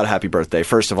Jen Scott a happy birthday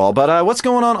first of all. But what's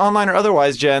going on online or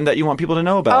otherwise, Jen, that you want people to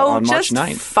know about on March just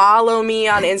 9th? follow me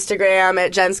on Instagram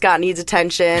at Jen Scott Needs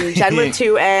Attention. Jen with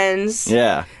 2 N's.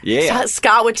 Yeah.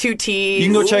 Scott with 2 T's. You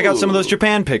can go check out some of those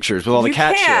Japan pictures with all the You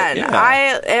cat can. shit. Yeah.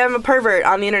 I am a pervert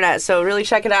on the internet, so really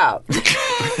check it out.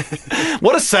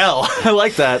 What a sell. I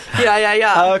like that.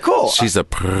 Yeah. Cool. She's a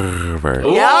pervert.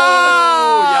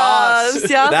 Yes.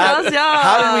 Yes.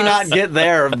 How did we not get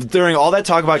there during all that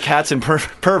talk about cats and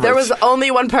perverts? There was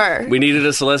only one purr. We needed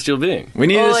a celestial being. We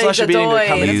needed a Oy, celestial being to Zadoy.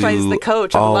 come in. That's why he's the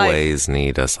coach of life. always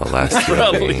need a celestial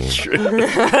Probably being. true.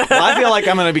 I feel like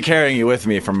I'm going to be carrying you with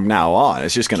me from now on.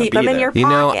 It's just going to Keep be them there. in your You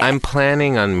know, pocket. I'm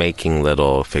planning on making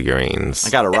little figurines. I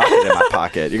got a rocket in my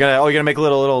pocket. You're gonna make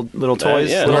little toys.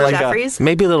 yeah. Little, like, Jeffries.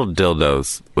 Maybe little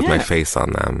dildos with my Yeah. face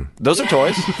on them. those are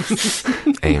toys.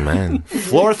 Amen.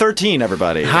 Floor 13,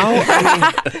 everybody.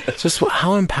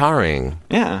 How empowering.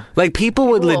 Yeah. Like people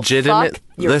would Well, legitimate. fuck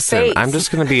your Listen, face. I'm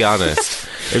just gonna be honest.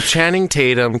 If Channing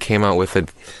Tatum came out with a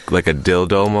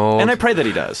dildo mold, And I pray that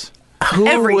he does. who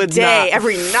Every would day, not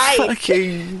every night.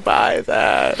 fucking buy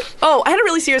that? Oh, I had a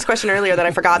really serious question earlier that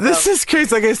I forgot. This though. is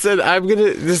crazy. Like I said, we're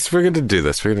gonna do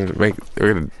this. We're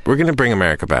gonna bring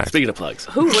America back. Speaking of plugs.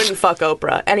 Who wouldn't fuck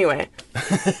Oprah? Anyway.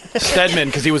 Stedman,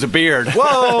 because he was a beard.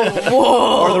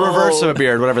 Whoa. Or the reverse of a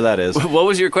beard, whatever that is. What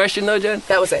was your question, though, Jen?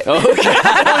 That was it.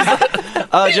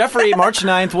 Jeffrey, March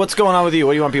 9th, what's going on with you?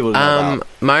 What do you want people to know about?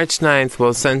 March 9th,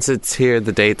 well, since it's here,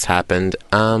 the dates happened.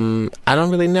 I don't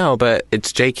really know, but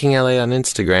it's J King LA on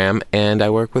Instagram, and I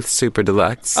work with Super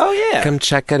Deluxe. Oh, yeah. Come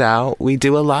check it out. We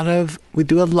do a lot of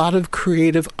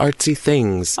creative, artsy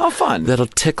things. Oh, fun. That'll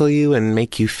tickle you and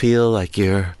make you feel like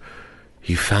you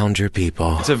found your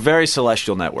people. It's a very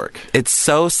celestial network. It's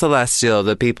so celestial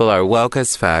that people are woke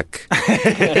as fuck.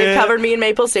 They've covered me in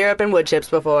maple syrup and wood chips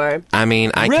before. I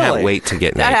mean, I Really? can't wait to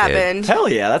get That naked. happened. Hell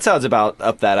yeah, that sounds about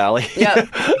up that alley. Yep.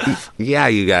 Yeah,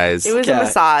 you guys. It was a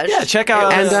massage. Yeah, check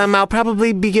out. And I'll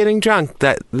probably be getting drunk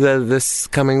this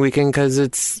coming weekend because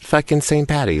it's fucking St.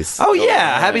 Patty's. Oh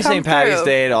yeah, happy Come St. Patty's through.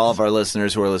 Day to all of our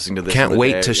listeners who are listening to this. Can't on the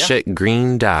wait day. to Yeah. shit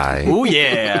green dye. Ooh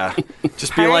yeah,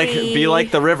 just be Party.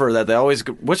 like the river that they always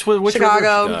always which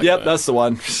Chicago. river? Yep, that's the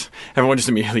one. Everyone just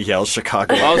immediately yells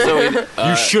Chicago. Also,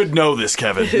 You should know this,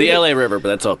 Kevin. the LA River, but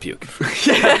that's all puke.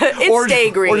 It's Stay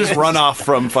Green. Or just run off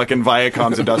from fucking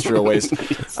Viacom's industrial waste.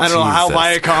 I don't know how Jesus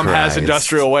Viacom has Christ.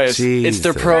 industrial waste. It's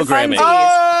their Jesus. programming.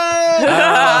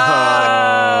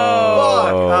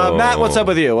 Matt, what's up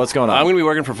with you? What's going on? I'm going to be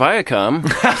working for Viacom.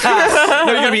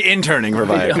 No, you're going to be interning for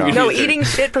Viacom. No, eating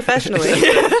shit professionally.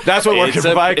 That's what working It's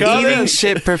for a- Viacom Eating is?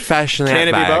 shit professionally Can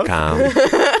at it be both?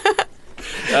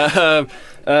 Viacom.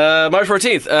 March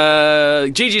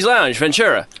 14th, Gigi's Lounge,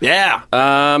 Ventura. Yeah.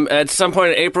 At some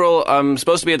point in April, I'm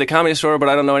supposed to be at the Comedy Store, but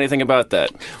I don't know anything about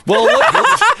that. Well,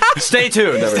 stay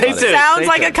tuned, everybody. tuned. Sounds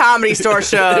like a comedy store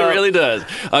show. It really does.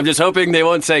 I'm just hoping they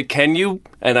won't say, "Can you?"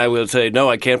 And I will say, "No,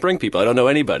 I can't bring people. I don't know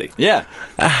anybody." Yeah.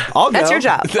 I'll go. That's your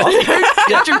job.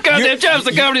 That's your goddamn job's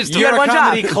the Comedy Store. You're had a one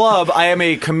comedy job. club. I am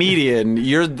a comedian.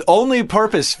 Your only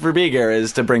purpose for being here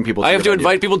is to bring people to I have your to venue.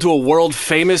 invite people to a world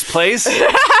famous place.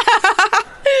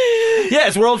 Yeah,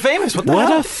 it's world famous. What the What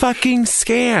hell? a fucking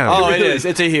scam. Oh, it is.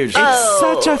 It's a huge. It's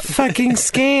such a fucking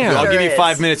scam. I'll Sure give you is.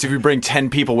 5 minutes if you bring 10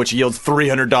 people, which yields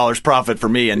 $300 profit for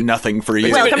me and nothing for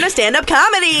you. Welcome to stand-up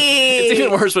comedy. It's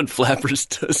even worse when Flappers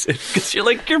does it because you're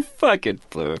like, you're fucking.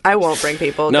 I won't bring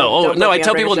people. No, Don't no, put I me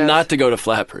tell on people radio shows. not to go to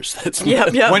Flappers. That's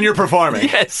Yep, yep. When you're performing.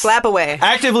 yes. Slap away.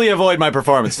 Actively avoid my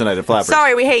performance tonight at Flappers.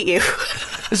 Sorry, we hate you.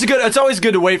 It's good. It's always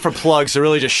good to wait for plugs to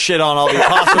really just shit on all the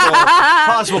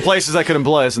possible places that could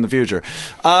employ us in the future.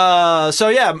 So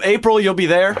yeah, April you'll be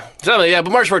there. So yeah,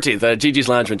 but March 14th, Gigi's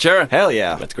Lounge, Ventura. Hell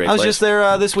yeah, That's a great I was place. just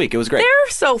there this week. It was great. They're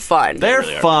so fun. They're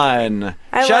fun.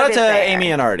 I Shout love out it to there.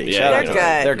 Amy and Artie. Yeah, Shout They're out to good.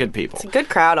 them. They're good people. It's a good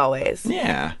crowd always.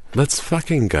 Yeah. Let's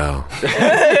fucking go.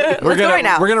 Let's go right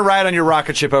now. We're gonna ride on your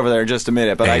rocket ship over there in just a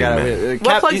minute, but I gotta. Amen.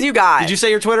 What plugs you got? Did you say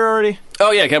your Twitter already?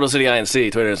 Oh yeah, Capital City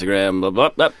INC, Twitter, Instagram, blah blah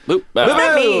blah. Boop, blah.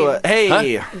 that mean?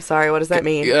 Hey. I'm sorry, what does that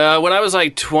mean? When I was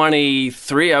like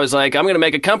 23, I was like, I'm going to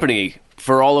make a company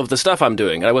for all of the stuff I'm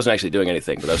doing. I wasn't actually doing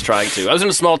anything, but I was trying to. I was in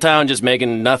a small town just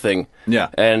making nothing. Yeah.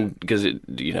 And because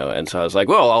and so I was like,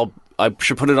 well, I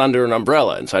should put it under an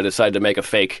umbrella, and so I decided to make a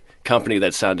fake company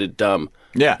that sounded dumb.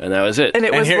 Yeah. And that was it. And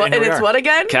it was here- what? and And here we it's are. what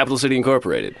again? Capital City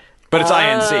Incorporated. But it's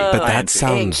INC. But that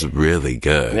sounds really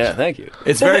good. Yeah, thank you.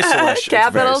 It's very celestial.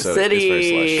 Capital It's very City.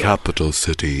 celestial. Capital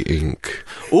City Inc.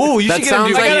 Ooh, you That should get sounds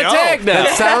a new like- video. I got a tag now.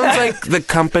 That sounds like the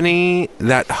company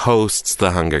that hosts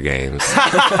the Hunger Games.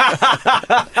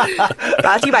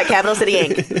 Brought to you by Capital City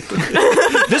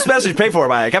Inc. This message paid for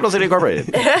by Capital City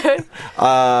Incorporated.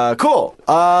 Cool.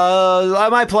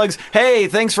 My plugs. Hey,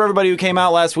 thanks for everybody who came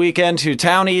out last weekend to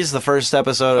Townies, the first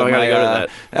episode of I gotta my. go to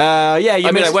that. Yeah, you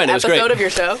I mean, I missed- went. It was great. Episode of your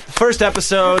show. First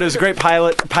episode. It was a great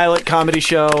pilot comedy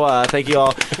show. Thank you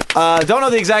all. Don't know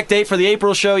the exact date for the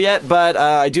April show yet, but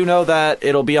I do know that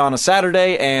it'll be on a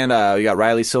Saturday, and we got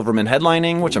Riley Silverman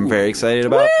headlining, which I'm very excited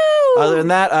about. Other than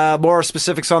that, more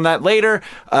specifics on that later.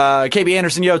 KB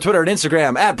Anderson, Twitter and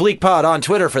Instagram, at BleakPod on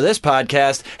Twitter for this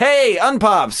podcast. Hey,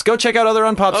 Unpops, go check out other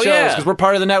Unpops shows yeah. because we're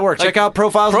part of the network. Check out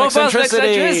Profiles and Profiles and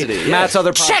Eccentricity. Eccentricity, yeah. Matt's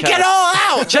other podcast. Check it all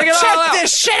out. Check it all out.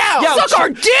 this shit out. Yo, Suck our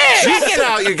dick. Check it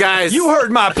out, you guys. You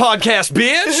heard my podcast,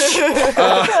 bitch.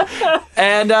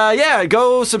 Yeah,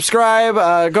 go subscribe.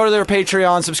 Go to their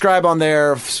Patreon. Subscribe on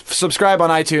there. Subscribe on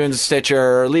iTunes,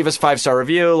 Stitcher. Leave us a 5-star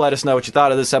review. Let us know what you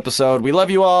thought of this episode. We love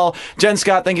you all. Jen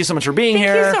Scott, thank you so much for being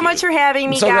here. Thank you so much for having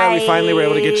me, I'm so guys. glad we finally were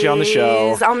able to get you on the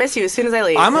show. I'll miss you as soon as I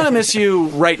leave. I'm gonna miss you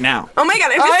right now. Oh my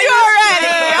god, I miss you already!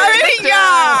 Oh my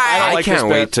god! I like can't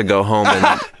this wait bit. to go home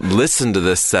and listen to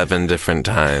this 7 different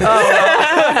times.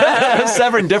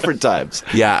 7 different times.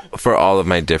 Yeah, for all of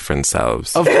my different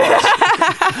selves. Of course.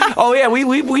 Oh yeah,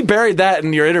 we buried that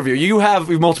in your interview. You have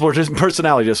multiple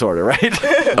personality disorder, right?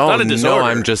 Oh, not a disorder. no,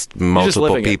 I'm just multiple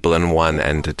living it. people in one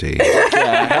entity.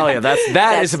 Yeah, hell yeah. That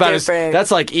That's is about different. that's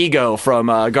like Ego from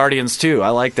Guardians 2. I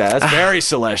like that. That's very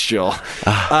celestial.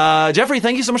 Jeffrey,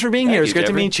 thank you so much for being here. It's you, great to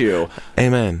Jeffrey. meet you.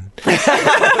 Amen.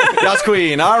 Yas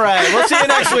Queen. All right. We'll see you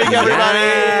next week, everybody.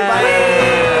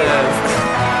 Bye.